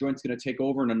another joint's going to take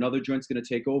over and another joint's going to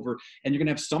take over. And you're going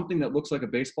to have something that looks like a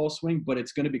baseball swing, but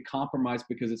it's going to be compromised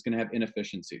because it's going to have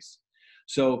inefficiencies.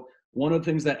 So one of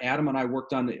the things that Adam and I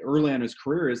worked on early on in his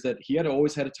career is that he had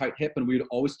always had a tight hip, and we'd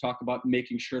always talk about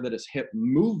making sure that his hip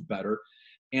moved better.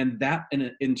 And that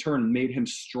in turn made him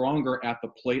stronger at the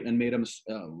plate and made him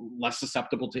less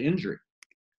susceptible to injury.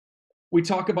 We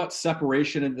talk about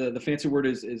separation, and the fancy word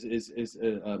is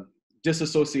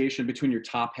disassociation between your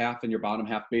top half and your bottom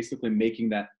half, basically making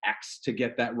that X to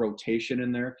get that rotation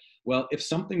in there. Well, if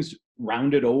something's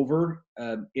rounded over,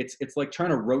 it's like trying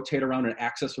to rotate around an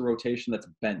axis of rotation that's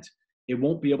bent. It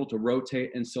won't be able to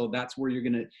rotate, and so that's where you're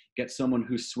going to get someone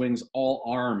who swings all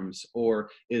arms or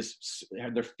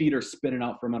their feet are spinning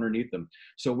out from underneath them.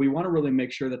 So we want to really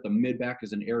make sure that the mid-back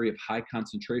is an area of high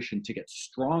concentration to get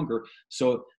stronger,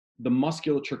 so the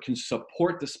musculature can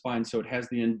support the spine, so it has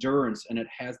the endurance and it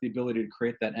has the ability to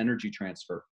create that energy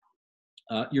transfer.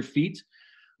 Your feet,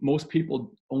 most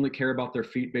people only care about their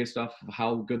feet based off of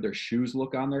how good their shoes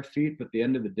look on their feet, but at the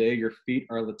end of the day, your feet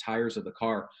are the tires of the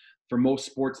car. For most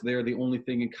sports, they're the only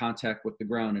thing in contact with the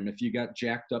ground, and if you got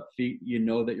jacked up feet, you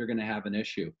know that you're going to have an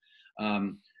issue.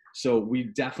 So we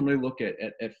definitely look at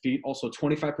feet. Also,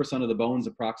 25% of the bones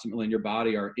approximately in your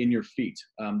body are in your feet.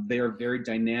 They are very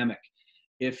dynamic.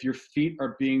 If your feet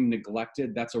are being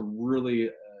neglected, that's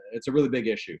it's a really big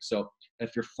issue. So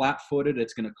If you're flat-footed,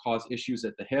 it's going to cause issues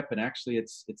at the hip, and actually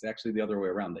it's actually the other way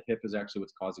around. The hip is actually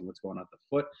what's causing what's going on at the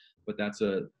foot, but that's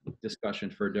a discussion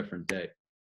for a different day.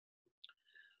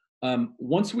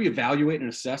 Once we evaluate and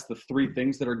assess the three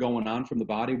things that are going on from the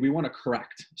body, we want to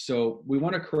correct. So we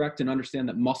want to correct and understand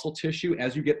that muscle tissue,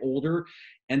 as you get older,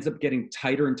 ends up getting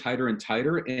tighter and tighter and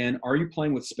tighter. And are you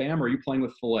playing with spam or are you playing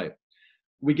with fillet?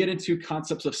 We get into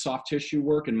concepts of soft tissue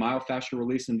work and myofascial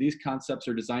release, and these concepts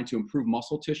are designed to improve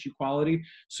muscle tissue quality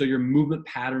so your movement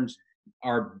patterns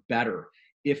are better.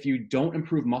 If you don't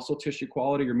improve muscle tissue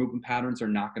quality, your movement patterns are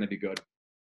not going to be good.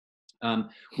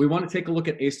 We want to take a look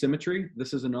at asymmetry.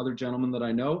 This is another gentleman that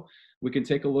I know. We can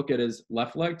take a look at his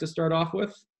left leg to start off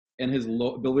with and his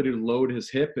ability to load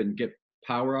his hip and get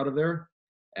power out of there.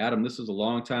 Adam, this is a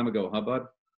long time ago, huh, bud?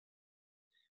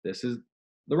 This is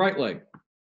the right leg.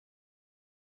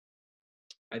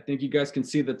 I think you guys can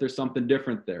see that there's something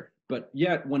different there. But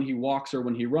yet, when he walks or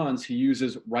when he runs, he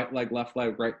uses right leg, left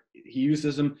leg, right. He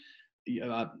uses them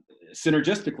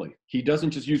synergistically. He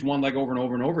doesn't just use one leg over and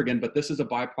over and over again, but this is a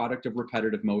byproduct of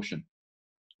repetitive motion.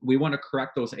 We want to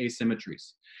correct those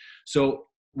asymmetries. So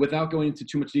without going into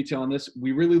too much detail on this,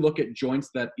 we really look at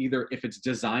joints that either, if it's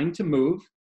designed to move,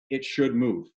 it should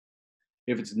move.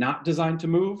 If it's not designed to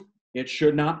move, it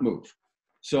should not move.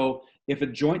 So if a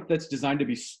joint that's designed to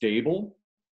be stable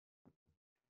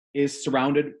is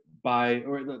surrounded by,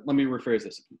 or let me rephrase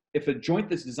this. If a joint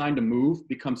that's designed to move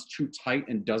becomes too tight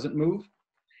and doesn't move,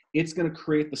 it's going to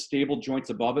create the stable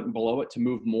joints above it and below it to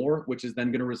move more, which is then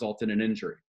going to result in an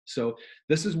injury. So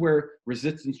this is where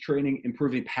resistance training,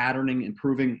 improving patterning,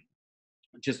 improving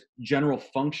just general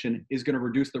function is going to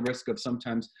reduce the risk of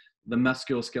sometimes the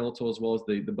musculoskeletal as well as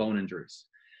the bone injuries.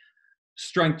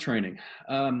 Strength training.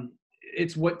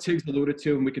 It's what Tiggs alluded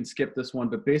to, and we can skip this one,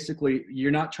 but basically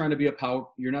you're not trying to be a power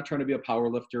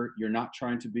lifter. You're not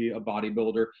trying to be a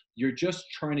bodybuilder. You're just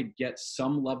trying to get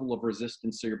some level of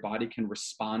resistance so your body can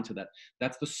respond to that.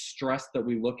 That's the stress that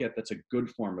we look at. That's a good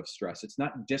form of stress. It's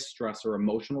not distress or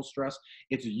emotional stress.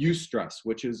 It's eustress,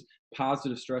 which is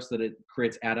positive stress that it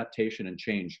creates adaptation and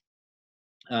change.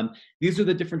 These are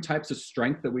the different types of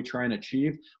strength that we try and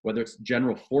achieve, whether it's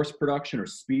general force production or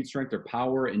speed strength or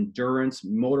power, endurance,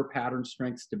 motor pattern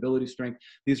strength, stability strength.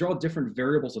 These are all different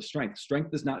variables of strength.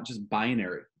 Strength is not just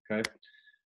binary, okay?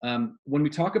 When we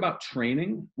talk about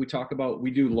training, we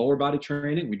do lower body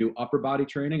training, we do upper body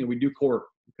training, and we do core,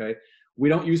 okay? We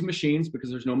don't use machines because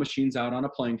there's no machines out on a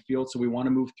playing field, so we want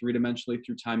to move three-dimensionally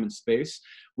through time and space.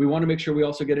 We want to make sure we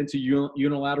also get into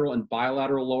unilateral and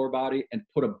bilateral lower body and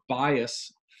put a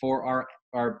bias for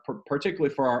our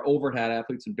particularly for our overhead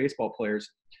athletes and baseball players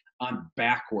on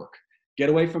back work. Get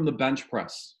away from the bench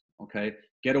press, okay?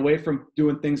 Get away from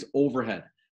doing things overhead.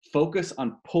 Focus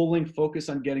on pulling, focus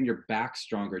on getting your back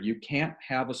stronger. You can't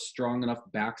have a strong enough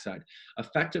backside.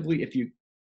 Effectively, if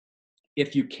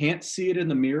you can't see it in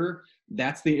the mirror,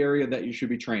 that's the area that you should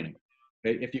be training,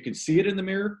 okay? If you can see it in the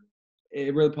mirror,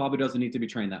 it really probably doesn't need to be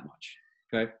trained that much,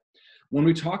 okay? When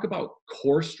we talk about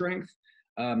core strength,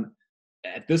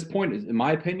 at this point, in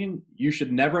my opinion, you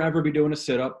should never ever be doing a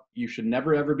sit-up. You should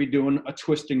never ever be doing a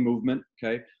twisting movement,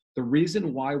 okay? The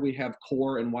reason why we have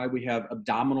core and why we have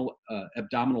abdominal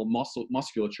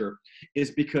musculature is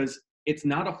because it's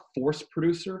not a force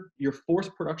producer. Your force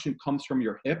production comes from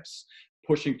your hips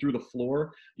pushing through the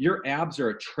floor. Your abs are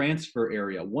a transfer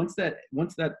area. Once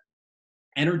that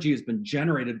energy has been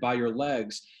generated by your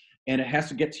legs and it has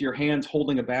to get to your hands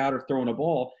holding a bat or throwing a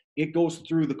ball, it goes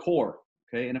through the core.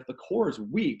 Okay, and if the core is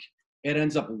weak, it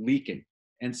ends up leaking.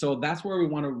 And so that's where we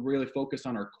want to really focus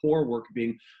on our core work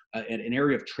being an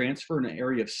area of transfer and an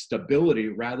area of stability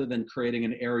rather than creating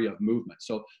an area of movement.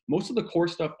 So most of the core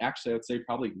stuff, actually, I would say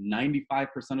probably 95%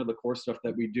 of the core stuff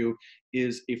that we do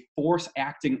is a force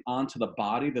acting onto the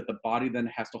body that the body then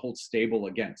has to hold stable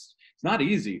against. It's not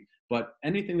easy, but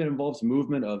anything that involves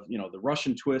movement of, the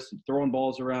Russian twist and throwing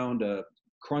balls around,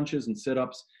 crunches and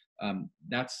sit-ups,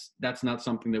 that's not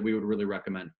something that we would really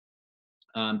recommend.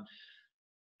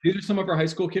 These are some of our high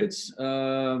school kids.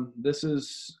 This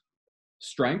is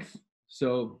strength.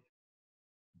 So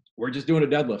we're just doing a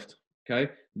deadlift,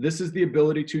 okay? This is the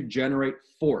ability to generate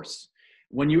force.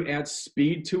 When you add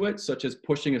speed to it, such as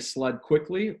pushing a sled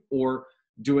quickly or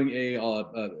doing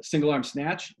a single arm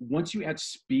snatch, once you add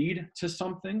speed to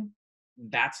something,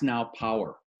 that's now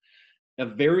power. A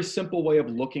very simple way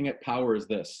of looking at power is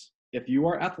this. If you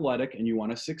are athletic and you want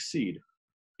to succeed,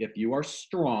 if you are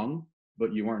strong,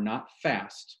 but you are not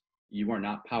fast, you are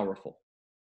not powerful.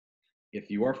 If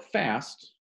you are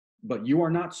fast, but you are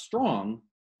not strong,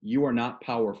 you are not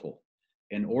powerful.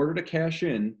 In order to cash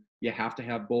in, you have to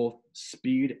have both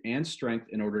speed and strength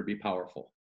in order to be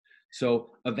powerful.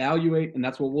 So evaluate, and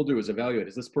that's what we'll do is evaluate.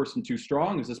 Is this person too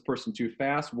strong? Is this person too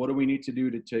fast? What do we need to do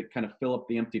to kind of fill up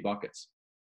the empty buckets?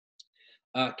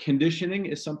 Conditioning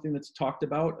is something that's talked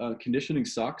about. Conditioning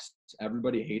sucks.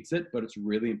 Everybody hates it, but it's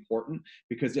really important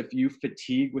because if you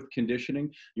fatigue with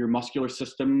conditioning, your muscular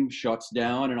system shuts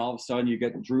down and all of a sudden you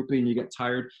get droopy and you get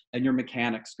tired and your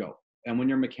mechanics go. And when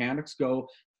your mechanics go,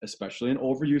 especially in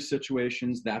overuse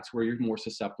situations, that's where you're more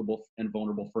susceptible and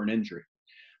vulnerable for an injury.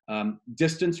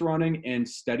 Distance running and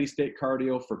steady state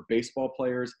cardio for baseball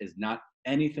players is not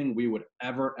anything we would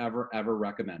ever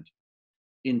recommend.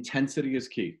 Intensity is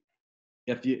key.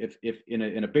 If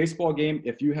in a baseball game,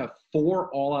 if you have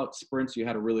 4 all-out sprints, you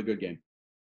had a really good game.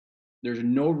 There's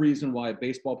no reason why a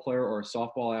baseball player or a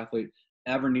softball athlete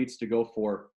ever needs to go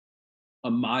for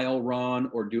a mile run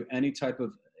or do any type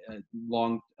of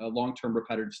long-term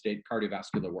repetitive state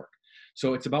cardiovascular work.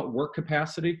 So it's about work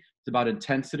capacity, it's about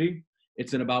intensity,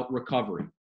 it's about recovery.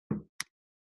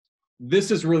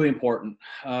 This is really important.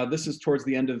 This is towards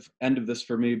the end of this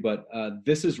for me, but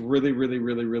this is really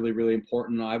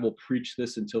important. I will preach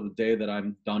this until the day that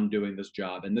I'm done doing this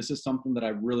job. And this is something that I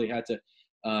really had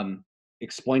to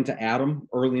explain to Adam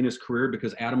early in his career,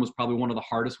 because Adam was probably one of the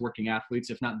hardest working athletes,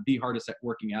 if not the hardest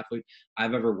working athlete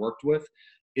I've ever worked with,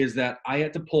 is that I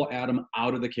had to pull Adam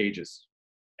out of the cages.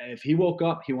 If he woke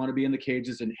up, he wanted to be in the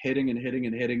cages and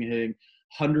hitting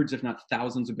hundreds, if not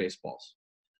thousands of baseballs.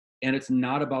 And it's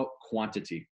not about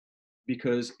quantity,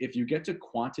 because if you get to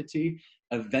quantity,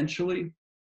 eventually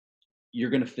you're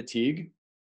going to fatigue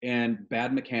and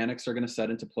bad mechanics are going to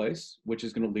set into place, which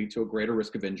is going to lead to a greater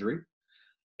risk of injury.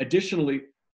 Additionally,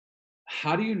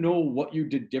 how do you know what you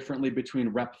did differently between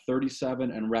rep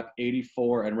 37 and rep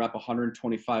 84 and rep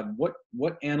 125?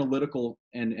 What analytical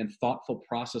and thoughtful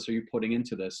process are you putting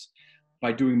into this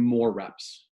by doing more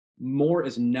reps? More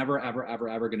is never,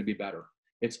 ever going to be better.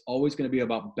 It's always going to be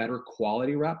about better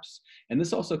quality reps. And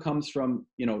this also comes from,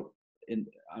 in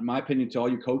my opinion, to all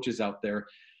you coaches out there,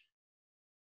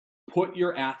 put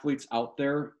your athletes out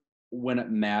there when it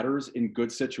matters in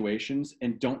good situations,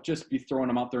 and don't just be throwing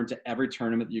them out there into every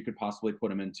tournament that you could possibly put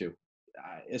them into.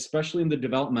 Especially in the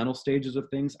developmental stages of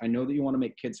things, I know that you want to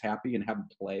make kids happy and have them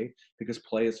play because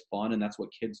play is fun and that's what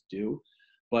kids do.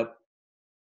 But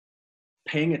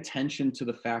paying attention to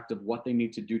the fact of what they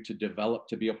need to do to develop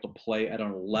to be able to play at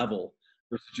a level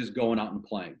versus just going out and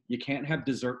playing. You can't have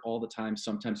dessert all the time.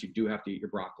 Sometimes you do have to eat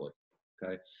your broccoli,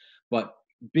 okay? But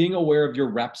being aware of your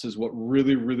reps is what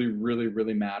really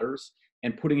matters,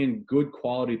 and putting in good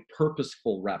quality,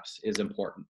 purposeful reps is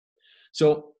important.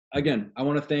 So again, I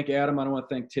want to thank Adam. I want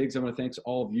to thank Tiggs. I want to thank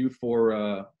all of you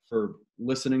for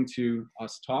listening to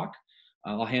us talk.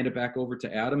 I'll hand it back over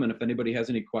to Adam, and if anybody has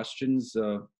any questions,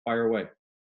 fire away.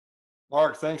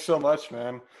 Mark, thanks so much,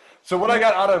 man. So what I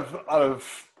got out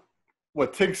of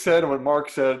what Tig said and what Mark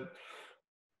said,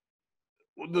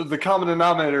 the common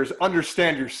denominator is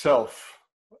understand yourself.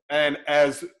 And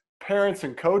as parents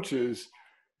and coaches,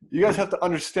 you guys have to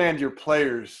understand your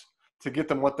players to get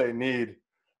them what they need.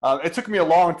 It took me a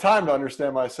long time to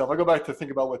understand myself. I go back to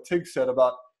think about what Tig said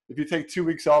about if you take 2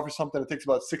 weeks off or something, it takes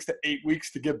about 6 to 8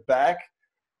 weeks to get back.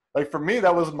 Like for me,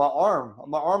 that was my arm.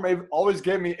 My arm always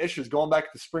gave me issues going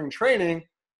back to spring training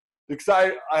because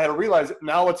I had to realize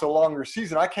now it's a longer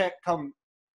season. I can't come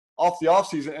off the off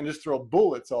season and just throw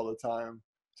bullets all the time.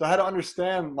 So I had to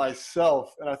understand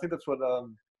myself, and I think that's what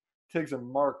Tiggs and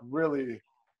Mark really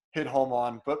hit home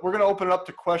on. But we're going to open it up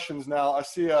to questions now. I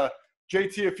see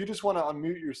JT, if you just want to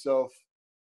unmute yourself,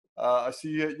 I see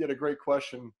you had a great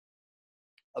question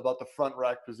about the front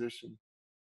rack position.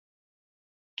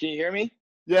 Can you hear me?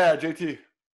 Yeah, JT.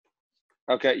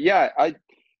 Okay, yeah, I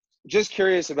just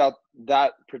curious about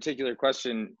that particular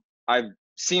question. I've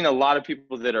seen a lot of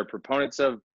people that are proponents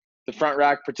of the front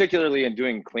rack, particularly in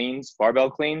doing cleans, barbell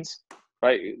cleans,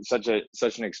 right? Such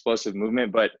an explosive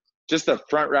movement, but just the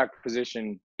front rack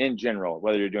position in general,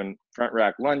 whether you're doing front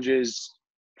rack lunges,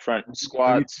 front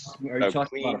squats. Are you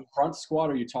talking about a front squat,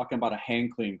 or are you talking about a hang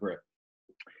clean grip?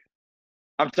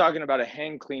 I'm talking about a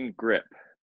hang clean grip.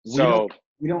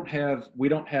 We don't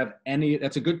have any.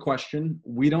 That's a good question.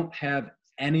 We don't have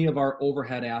any of our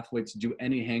overhead athletes do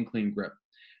any hang clean grip.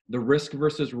 The risk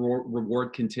versus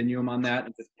reward continuum on that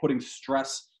is putting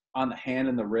stress on the hand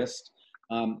and the wrist,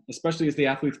 especially as the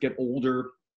athletes get older.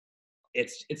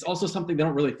 It's also something they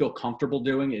don't really feel comfortable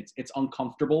doing. It's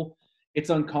uncomfortable. It's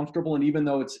uncomfortable, and even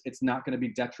though it's not going to be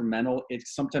detrimental, it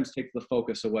sometimes takes the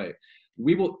focus away.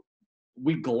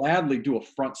 We gladly do a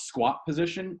front squat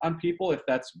position on people if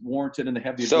that's warranted and they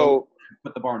have the ability to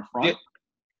put the bar in front.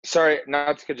 Sorry,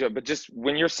 not to cut you up, but just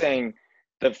when you're saying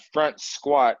the front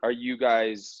squat, are you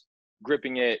guys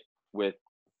gripping it with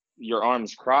your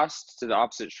arms crossed to the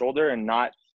opposite shoulder and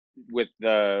not with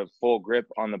the full grip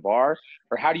on the bar?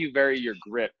 Or how do you vary your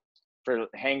grip for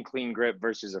hang clean grip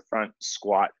versus a front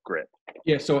squat grip?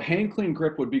 Yeah, so hang clean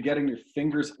grip would be getting your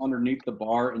fingers underneath the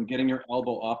bar and getting your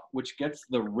elbow up, which gets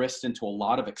the wrist into a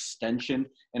lot of extension.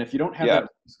 And if you don't have that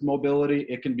mobility,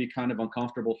 it can be kind of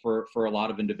uncomfortable for a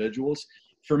lot of individuals.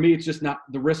 For me, it's just not,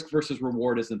 the risk versus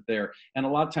reward isn't there. And a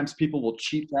lot of times people will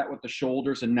cheat that with the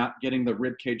shoulders and not getting the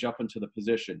rib cage up into the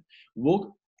position.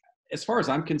 As far as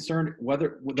I'm concerned,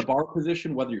 whether with the bar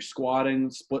position, whether you're squatting,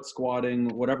 split squatting,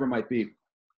 whatever it might be,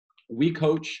 we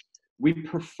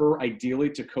prefer ideally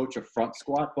to coach a front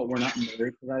squat, but we're not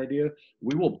married to that idea.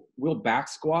 We'll back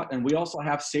squat, and we also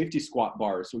have safety squat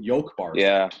bars, so yoke bars.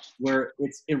 Yeah. Where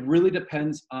it really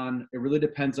depends on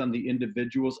the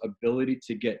individual's ability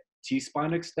to get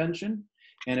T-spine extension.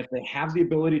 And if they have the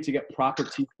ability to get proper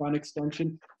T-spine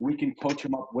extension, we can coach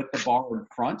them up with the bar in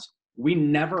front. We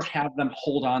never have them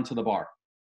hold on to the bar.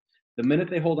 The minute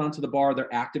they hold on to the bar,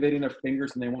 they're activating their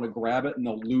fingers and they want to grab it, and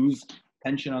they'll lose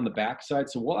tension on the backside.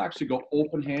 So we'll actually go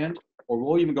open hand, or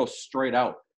we'll even go straight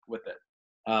out with it.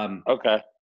 Okay.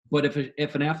 But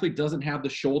if an athlete doesn't have the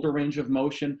shoulder range of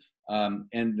motion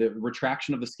and the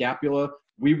retraction of the scapula,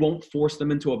 we won't force them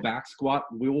into a back squat.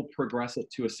 We will progress it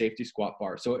to a safety squat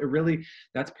bar. So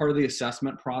that's part of the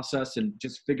assessment process and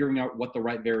just figuring out what the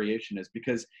right variation is.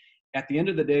 Because at the end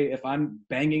of the day, if I'm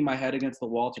banging my head against the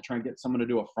wall to try and get someone to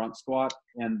do a front squat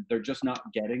and they're just not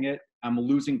getting it, I'm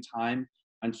losing time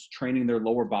on training their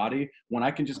lower body, when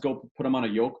I can just go put them on a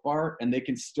yoke bar and they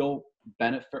can still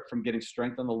benefit from getting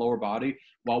strength on the lower body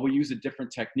while we use a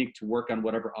different technique to work on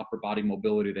whatever upper body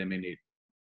mobility they may need.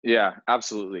 Yeah,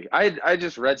 absolutely. I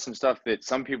just read some stuff that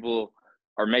some people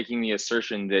are making the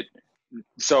assertion that,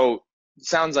 so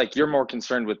sounds like you're more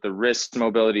concerned with the wrist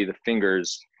mobility, the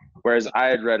fingers, whereas I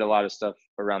had read a lot of stuff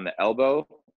around the elbow,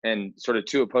 and sort of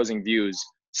two opposing views.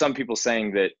 Some people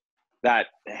saying that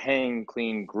hang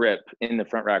clean grip in the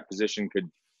front rack position could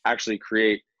actually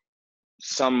create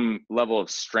some level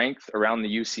of strength around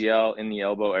the UCL in the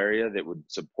elbow area that would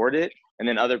support it. And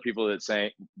then other people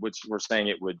which were saying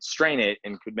it would strain it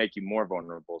and could make you more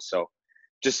vulnerable. So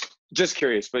just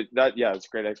curious, but it's a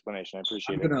great explanation. I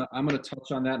appreciate it. I'm gonna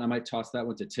touch on that, and I might toss that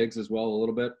one to Tiggs as well a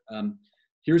little bit.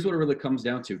 Here's what it really comes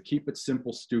down to: keep it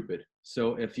simple, stupid.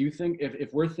 So if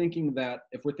we're thinking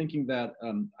that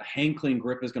a hang clean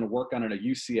grip is going to work on a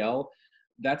UCL,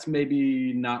 that's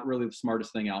maybe not really the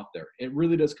smartest thing out there. It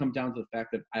really does come down to the fact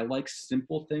that I like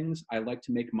simple things. I like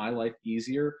to make my life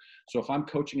easier. So if I'm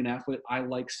coaching an athlete, I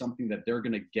like something that they're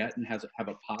going to get and have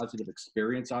a positive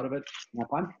experience out of it. And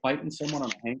if I'm fighting someone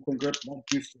on a hang clean grip, that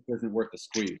juice isn't worth the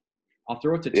squeeze. I'll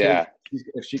throw it to Tig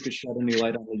if she could shed any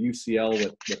light on the UCL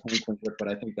with hang clean grip, but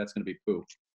I think that's going to be poo.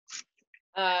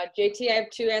 JT, I have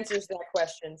two answers to that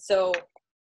question. So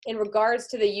in regards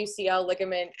to the UCL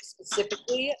ligament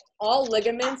specifically, all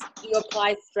ligaments, if you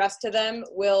apply stress to them,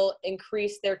 will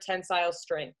increase their tensile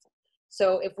strength.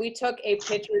 So if we took a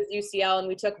pitcher's UCL and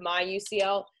we took my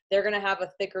UCL, they're going to have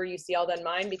a thicker UCL than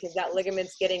mine because that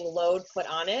ligament's getting load put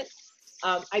on it.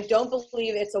 I don't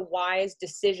believe it's a wise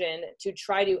decision to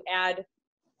try to add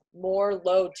more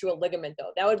load to a ligament,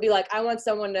 though. That would be like, I want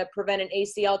someone to prevent an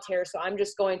ACL tear, so I'm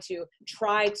just going to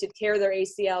try to tear their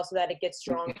ACL so that it gets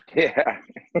stronger. Yeah,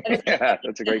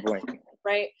 that's a great point.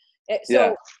 Right?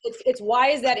 It's why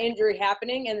is that injury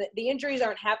happening? And the injuries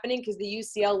aren't happening because the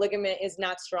UCL ligament is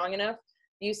not strong enough.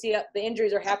 The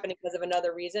injuries are happening because of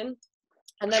another reason.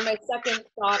 And then my second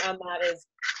thought on that is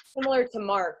similar to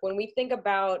Mark. When we think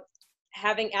about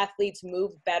having athletes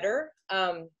move better,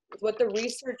 what the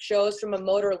research shows from a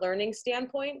motor learning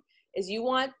standpoint is you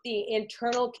want the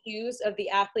internal cues of the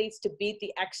athletes to beat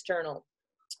the external.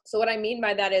 So what I mean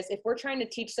by that is if we're trying to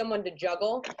teach someone to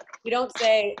juggle, we don't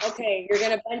say, okay, you're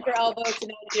going to bend your elbow to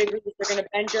 90 degrees, you're going to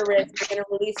bend your wrist, you're going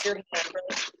to release your hand.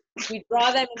 Right? We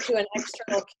draw them into an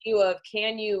external cue of,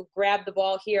 can you grab the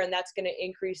ball here? And that's going to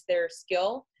increase their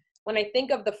skill. When I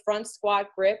think of the front squat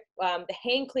grip, the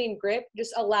hang clean grip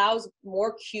just allows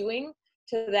more cueing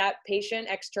to that patient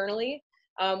externally,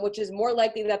 which is more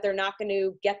likely that they're not going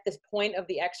to get this point of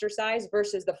the exercise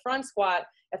versus the front squat.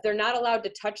 If they're not allowed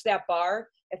to touch that bar,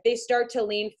 if they start to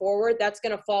lean forward, that's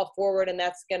going to fall forward and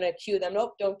that's going to cue them.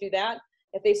 Nope, don't do that.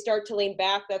 If they start to lean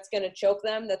back, that's going to choke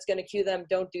them. That's going to cue them.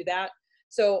 Don't do that.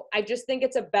 So I just think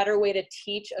it's a better way to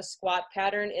teach a squat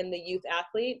pattern in the youth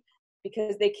athlete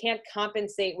because they can't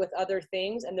compensate with other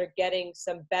things and they're getting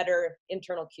some better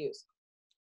internal cues.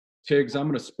 Tiggs, I'm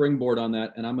going to springboard on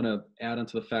that, and I'm going to add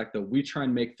onto the fact that we try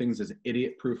and make things as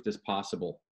idiot-proofed as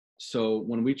possible. So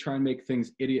when we try and make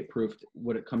things idiot-proofed,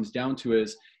 what it comes down to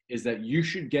is is that you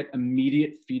should get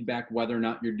immediate feedback whether or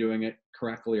not you're doing it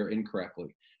correctly or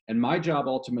incorrectly. And my job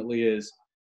ultimately is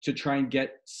to try and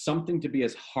get something to be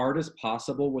as hard as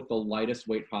possible with the lightest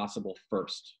weight possible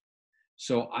first.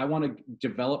 So I want to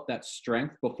develop that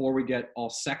strength before we get all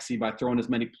sexy by throwing as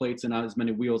many plates and as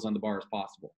many wheels on the bar as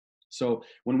possible. So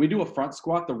when we do a front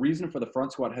squat, the reason for the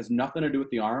front squat has nothing to do with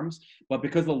the arms, but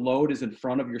because the load is in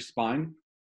front of your spine,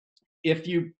 if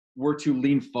you were to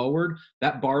lean forward,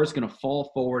 that bar is going to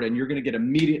fall forward and you're going to get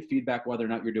immediate feedback whether or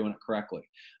not you're doing it correctly.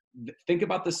 Think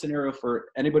about the scenario for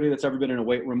anybody that's ever been in a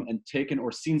weight room and taken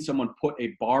or seen someone put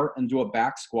a bar and do a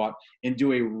back squat and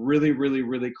do a really, really,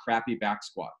 really crappy back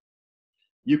squat.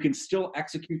 You can still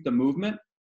execute the movement,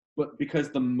 but because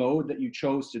the mode that you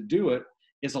chose to do it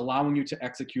is allowing you to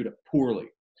execute it poorly.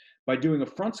 By doing a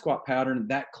front squat pattern,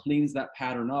 that cleans that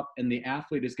pattern up, and the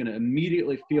athlete is going to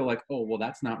immediately feel like, oh, well,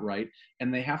 that's not right.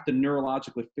 And they have to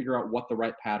neurologically figure out what the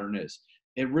right pattern is.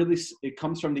 It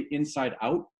comes from the inside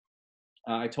out.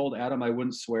 I told Adam I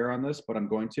wouldn't swear on this, but I'm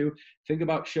going to. Think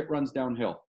about shit runs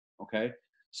downhill, okay?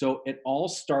 So it all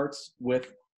starts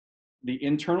with the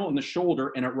internal and the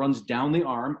shoulder, and it runs down the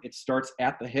arm. It starts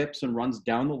at the hips and runs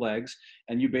down the legs,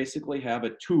 and you basically have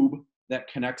a tube that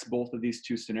connects both of these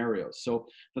two scenarios. So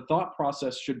the thought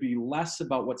process should be less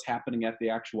about what's happening at the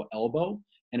actual elbow,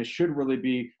 and it should really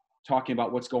be talking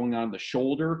about what's going on in the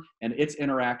shoulder and its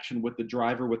interaction with the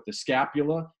driver, with the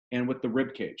scapula, and with the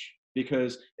rib cage.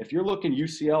 Because if you're looking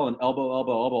UCL and elbow,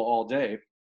 elbow, elbow all day,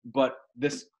 but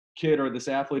this kid or this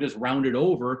athlete is rounded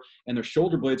over and their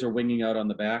shoulder blades are winging out on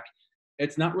the back,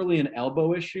 it's not really an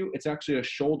elbow issue. It's actually a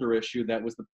shoulder issue that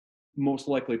was the most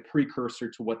likely precursor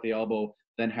to what the elbow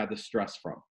then had the stress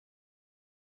from.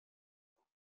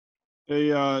 Hey,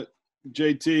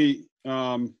 JT,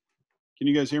 can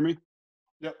you guys hear me?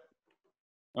 Yep.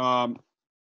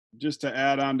 Just to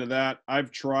add on to that,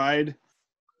 I've tried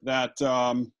that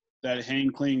that hang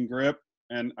clean grip,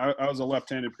 and I was a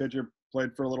left-handed pitcher,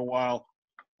 played for a little while,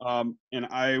 and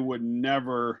I would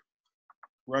never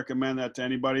recommend that to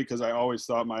anybody because I always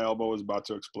thought my elbow was about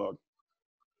to explode.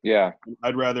 Yeah.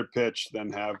 I'd rather pitch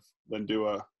than do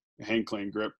a hang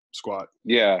clean grip squat.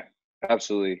 Yeah,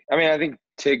 absolutely. I mean, I think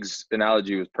Tig's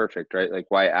analogy was perfect, right? Like,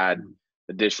 why add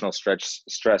additional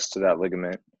stress to that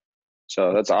ligament?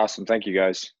 So that's awesome. Thank you,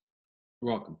 guys.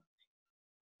 You're welcome.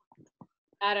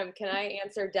 Adam, can I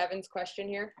answer Devin's question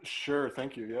here? Sure,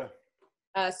 thank you.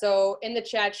 Yeah. So in the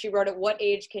chat, she wrote, at what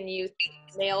age can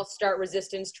males start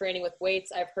resistance training with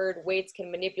weights? I've heard weights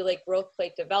can manipulate growth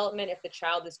plate development if the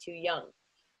child is too young.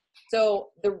 So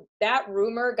that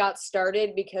rumor got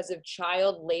started because of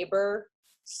child labor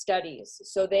studies.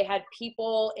 So they had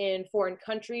people in foreign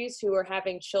countries who are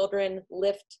having children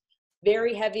lift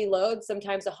very heavy loads,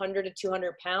 sometimes 100 to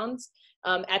 200 pounds,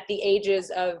 at the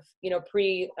ages of,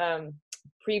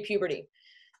 pre-puberty.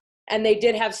 And they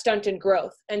did have stunted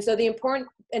growth. And so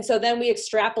then we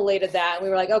extrapolated that and we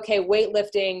were like, okay,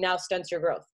 weightlifting now stunts your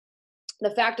growth.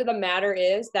 The fact of the matter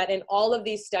is that in all of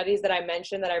these studies that I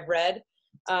mentioned that I've read,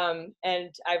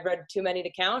 and I've read too many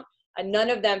to count,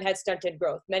 none of them had stunted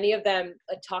growth. Many of them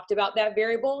talked about that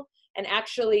variable, and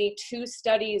actually 2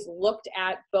 studies looked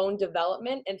at bone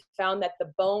development and found that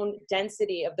the bone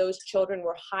density of those children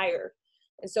were higher.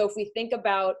 And so if we think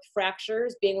about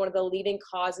fractures being one of the leading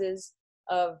causes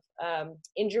of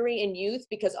injury in youth,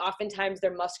 because oftentimes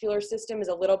their muscular system is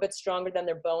a little bit stronger than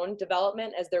their bone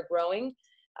development as they're growing,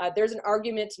 there's an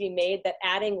argument to be made that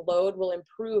adding load will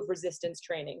improve resistance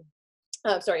training.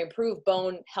 Improve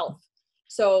bone health.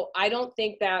 So I don't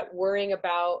think that worrying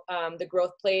about the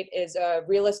growth plate is a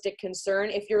realistic concern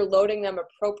if you're loading them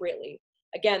appropriately.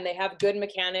 Again, they have good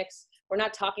mechanics. We're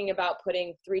not talking about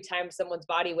putting 3 times someone's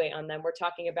body weight on them. We're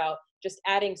talking about just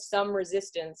adding some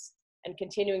resistance and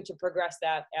continuing to progress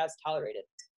that as tolerated.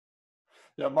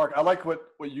 Yeah, Mark, I like what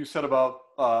you said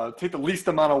about take the least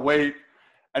amount of weight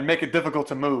and make it difficult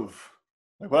to move.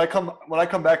 Like when I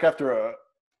come back after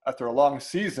a long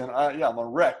season, I'm a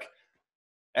wreck.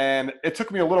 And it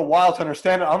took me a little while to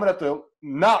understand it. I'm gonna have to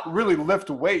not really lift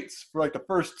weights for like the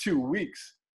first 2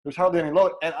 weeks. There's hardly any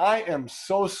load, and I am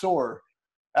so sore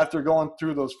after going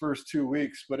through those first 2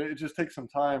 weeks. But it just takes some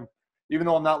time. Even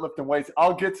though I'm not lifting weights,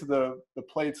 I'll get to the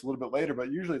plates a little bit later.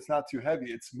 But usually it's not too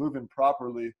heavy. It's moving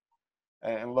properly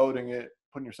and loading it,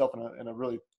 putting yourself in a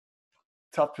really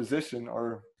tough position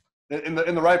or in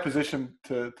the right position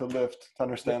to lift, to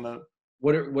understand that.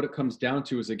 What it comes down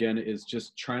to is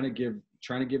just trying to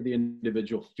give the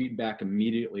individual feedback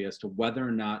immediately as to whether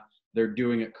or not they're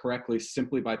doing it correctly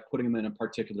simply by putting them in a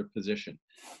particular position.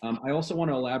 I also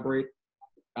want to elaborate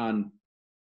on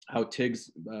how Tiggs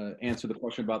answered the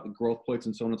question about the growth plates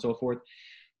and so on and so forth.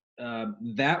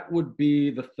 That would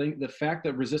be the thing. The fact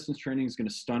that resistance training is going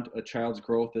to stunt a child's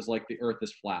growth is like the earth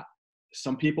is flat.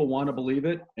 Some people want to believe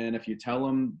it. And if you tell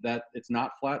them that it's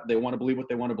not flat, they want to believe what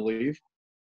they want to believe.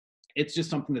 It's just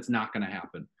something that's not going to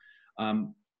happen.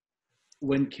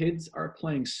 When kids are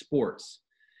playing sports,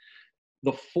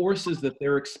 the forces that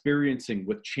they're experiencing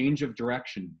with change of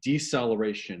direction,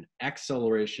 deceleration,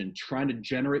 acceleration, trying to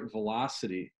generate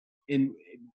velocity in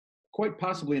quite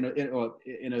possibly in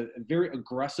a very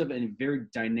aggressive and very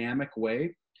dynamic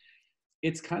way.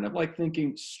 It's kind of like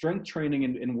thinking strength training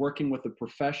and working with a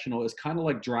professional is kind of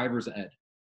like driver's ed.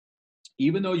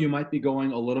 Even though you might be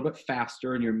going a little bit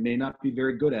faster and you may not be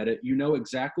very good at it, you know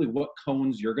exactly what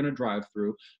cones you're going to drive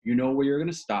through. You know where you're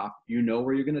going to stop. You know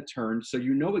where you're going to turn. So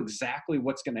you know exactly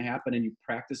what's going to happen, and you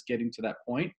practice getting to that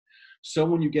point. So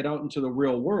when you get out into the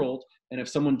real world, and if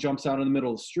someone jumps out in the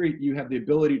middle of the street, you have the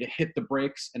ability to hit the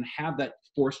brakes and have that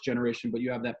force generation, but you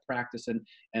have that practice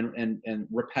and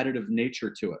repetitive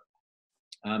nature to it.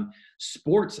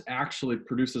 Sports actually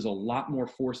produces a lot more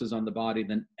forces on the body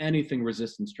than anything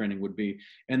resistance training would be.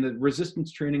 And the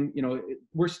resistance training,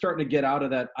 we're starting to get out of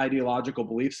that ideological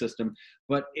belief system,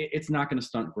 but it's not going to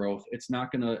stunt growth. It's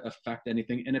not going to affect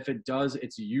anything. And if it does,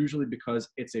 it's usually because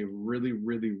it's a really,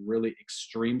 really, really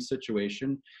extreme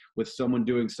situation with someone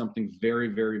doing something very,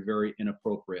 very, very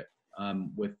inappropriate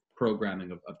with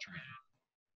programming of training.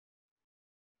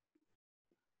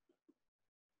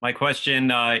 My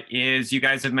question is, you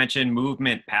guys have mentioned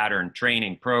movement pattern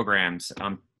training programs.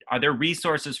 Are there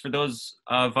resources for those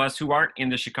of us who aren't in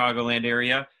the Chicagoland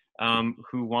area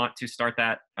who want to start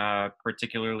that,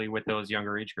 particularly with those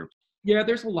younger age groups? Yeah,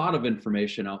 there's a lot of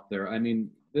information out there. I mean,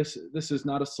 this is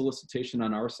not a solicitation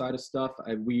on our side of stuff.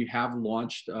 We have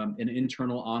launched an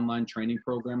internal online training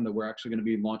program that we're actually going to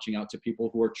be launching out to people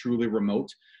who are truly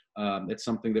remote. It's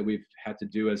something that we've had to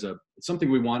do it's something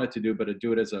we wanted to do, but to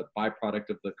do it as a byproduct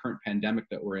of the current pandemic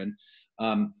that we're in.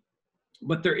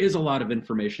 But there is a lot of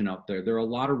information out there. There are a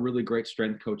lot of really great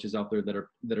strength coaches out there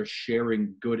that are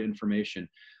sharing good information.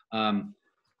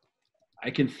 I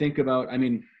can think about,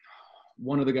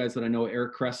 one of the guys that I know,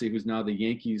 Eric Cressy, who's now the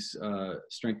Yankees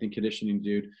strength and conditioning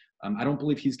dude. I don't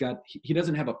believe he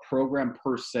doesn't have a program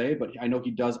per se, but I know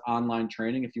he does online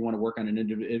training if you want to work on an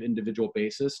individual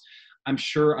basis. I'm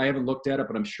sure, I haven't looked at it,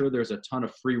 but I'm sure there's a ton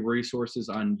of free resources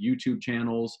on YouTube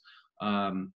channels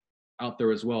out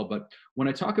there as well. But when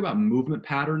I talk about movement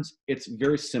patterns, it's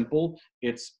very simple.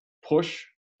 It's push,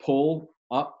 pull,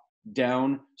 up,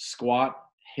 down, squat,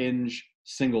 hinge,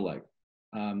 single leg.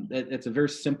 It's a very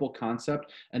simple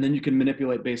concept, and then you can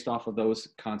manipulate based off of those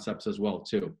concepts as well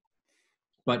too.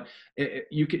 But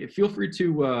you can feel free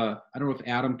to I don't know if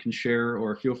Adam can share,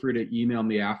 or feel free to email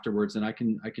me afterwards, and I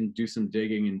can do some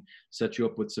digging and set you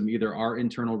up with some either our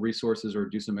internal resources or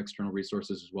do some external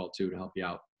resources as well too to help you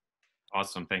out.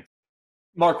 Awesome, thanks.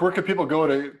 Mark, where can people go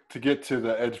to get to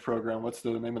the Edge program? What's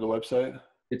the name of the website?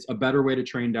 It's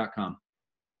abetterwaytotrain.com.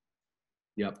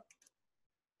 Yep.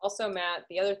 Also, Matt,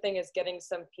 the other thing is getting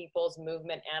some people's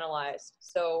movement analyzed.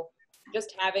 So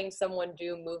just having someone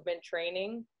do movement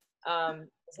training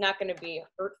is not going to be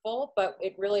hurtful, but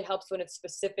it really helps when it's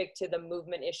specific to the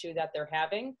movement issue that they're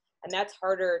having. And that's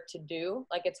harder to do.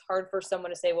 Like, it's hard for someone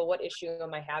to say, well, what issue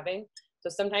am I having? So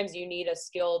sometimes you need a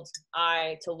skilled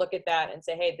eye to look at that and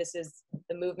say, hey, this is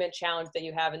the movement challenge that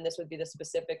you have, and this would be the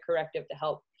specific corrective to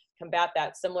help combat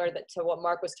that. Similar to what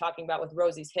Mark was talking about with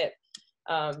Rosie's hip.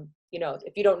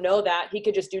 If you don't know that, he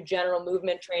could just do general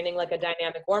movement training like a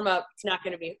dynamic warm-up. It's not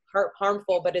going to be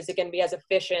harmful, but is it going to be as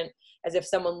efficient as if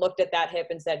someone looked at that hip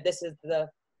and said, this is the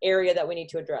area that we need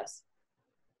to address?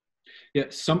 Yeah,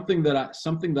 something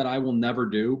that I will never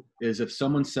do is if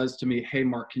someone says to me, hey,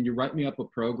 Mark, can you write me up a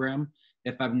program?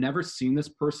 If I've never seen this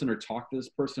person or talked to this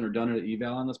person or done an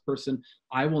eval on this person,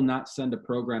 I will not send a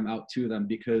program out to them,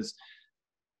 because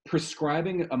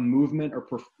prescribing a movement or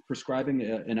prescribing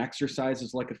an exercise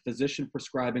is like a physician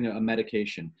prescribing a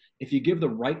medication. If you give the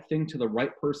right thing to the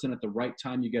right person at the right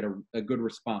time, you get a good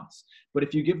response. But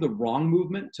if you give the wrong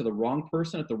movement to the wrong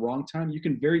person at the wrong time, you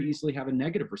can very easily have a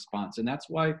negative response. And that's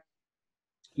why,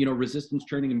 resistance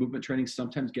training and movement training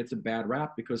sometimes gets a bad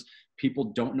rap, because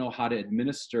people don't know how to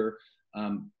administer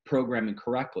programming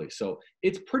correctly. So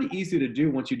it's pretty easy to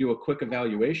do once you do a quick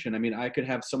evaluation. I could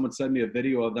have someone send me a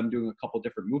video of them doing a couple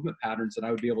different movement patterns, and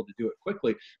I would be able to do it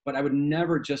quickly, but I would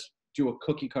never just do a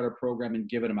cookie cutter program and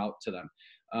give them out to them.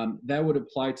 That would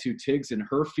apply to Tiggs in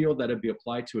her field. That would be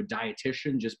applied to a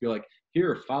dietitian. Just be like,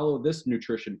 here, follow this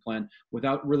nutrition plan,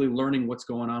 without really learning what's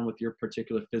going on with your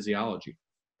particular physiology.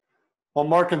 Well,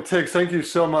 Mark and Tiggs, thank you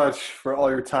so much for all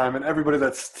your time, and everybody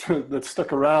that's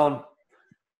stuck around.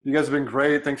 You guys have been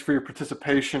great. Thanks for your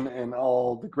participation and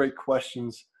all the great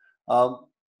questions.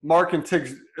 Mark and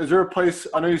Tiggs, is there a place,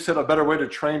 I know you said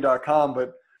abetterwaytotrain.com,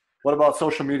 but what about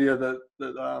social media that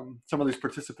some of these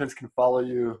participants can follow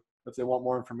you if they want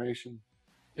more information?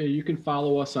 You can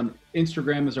follow us on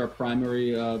Instagram as our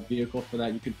primary vehicle for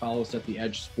that. You can follow us at The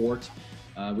Edge Sports.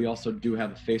 We also do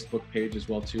have a Facebook page as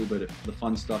well too, but the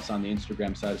fun stuff's on the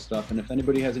Instagram side of stuff. And if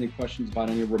anybody has any questions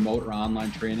about any remote or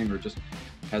online training or just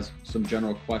has some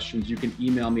general questions, you can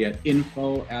email me at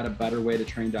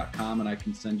info@abetterwaytotrain.com and I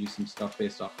can send you some stuff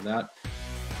based off of that.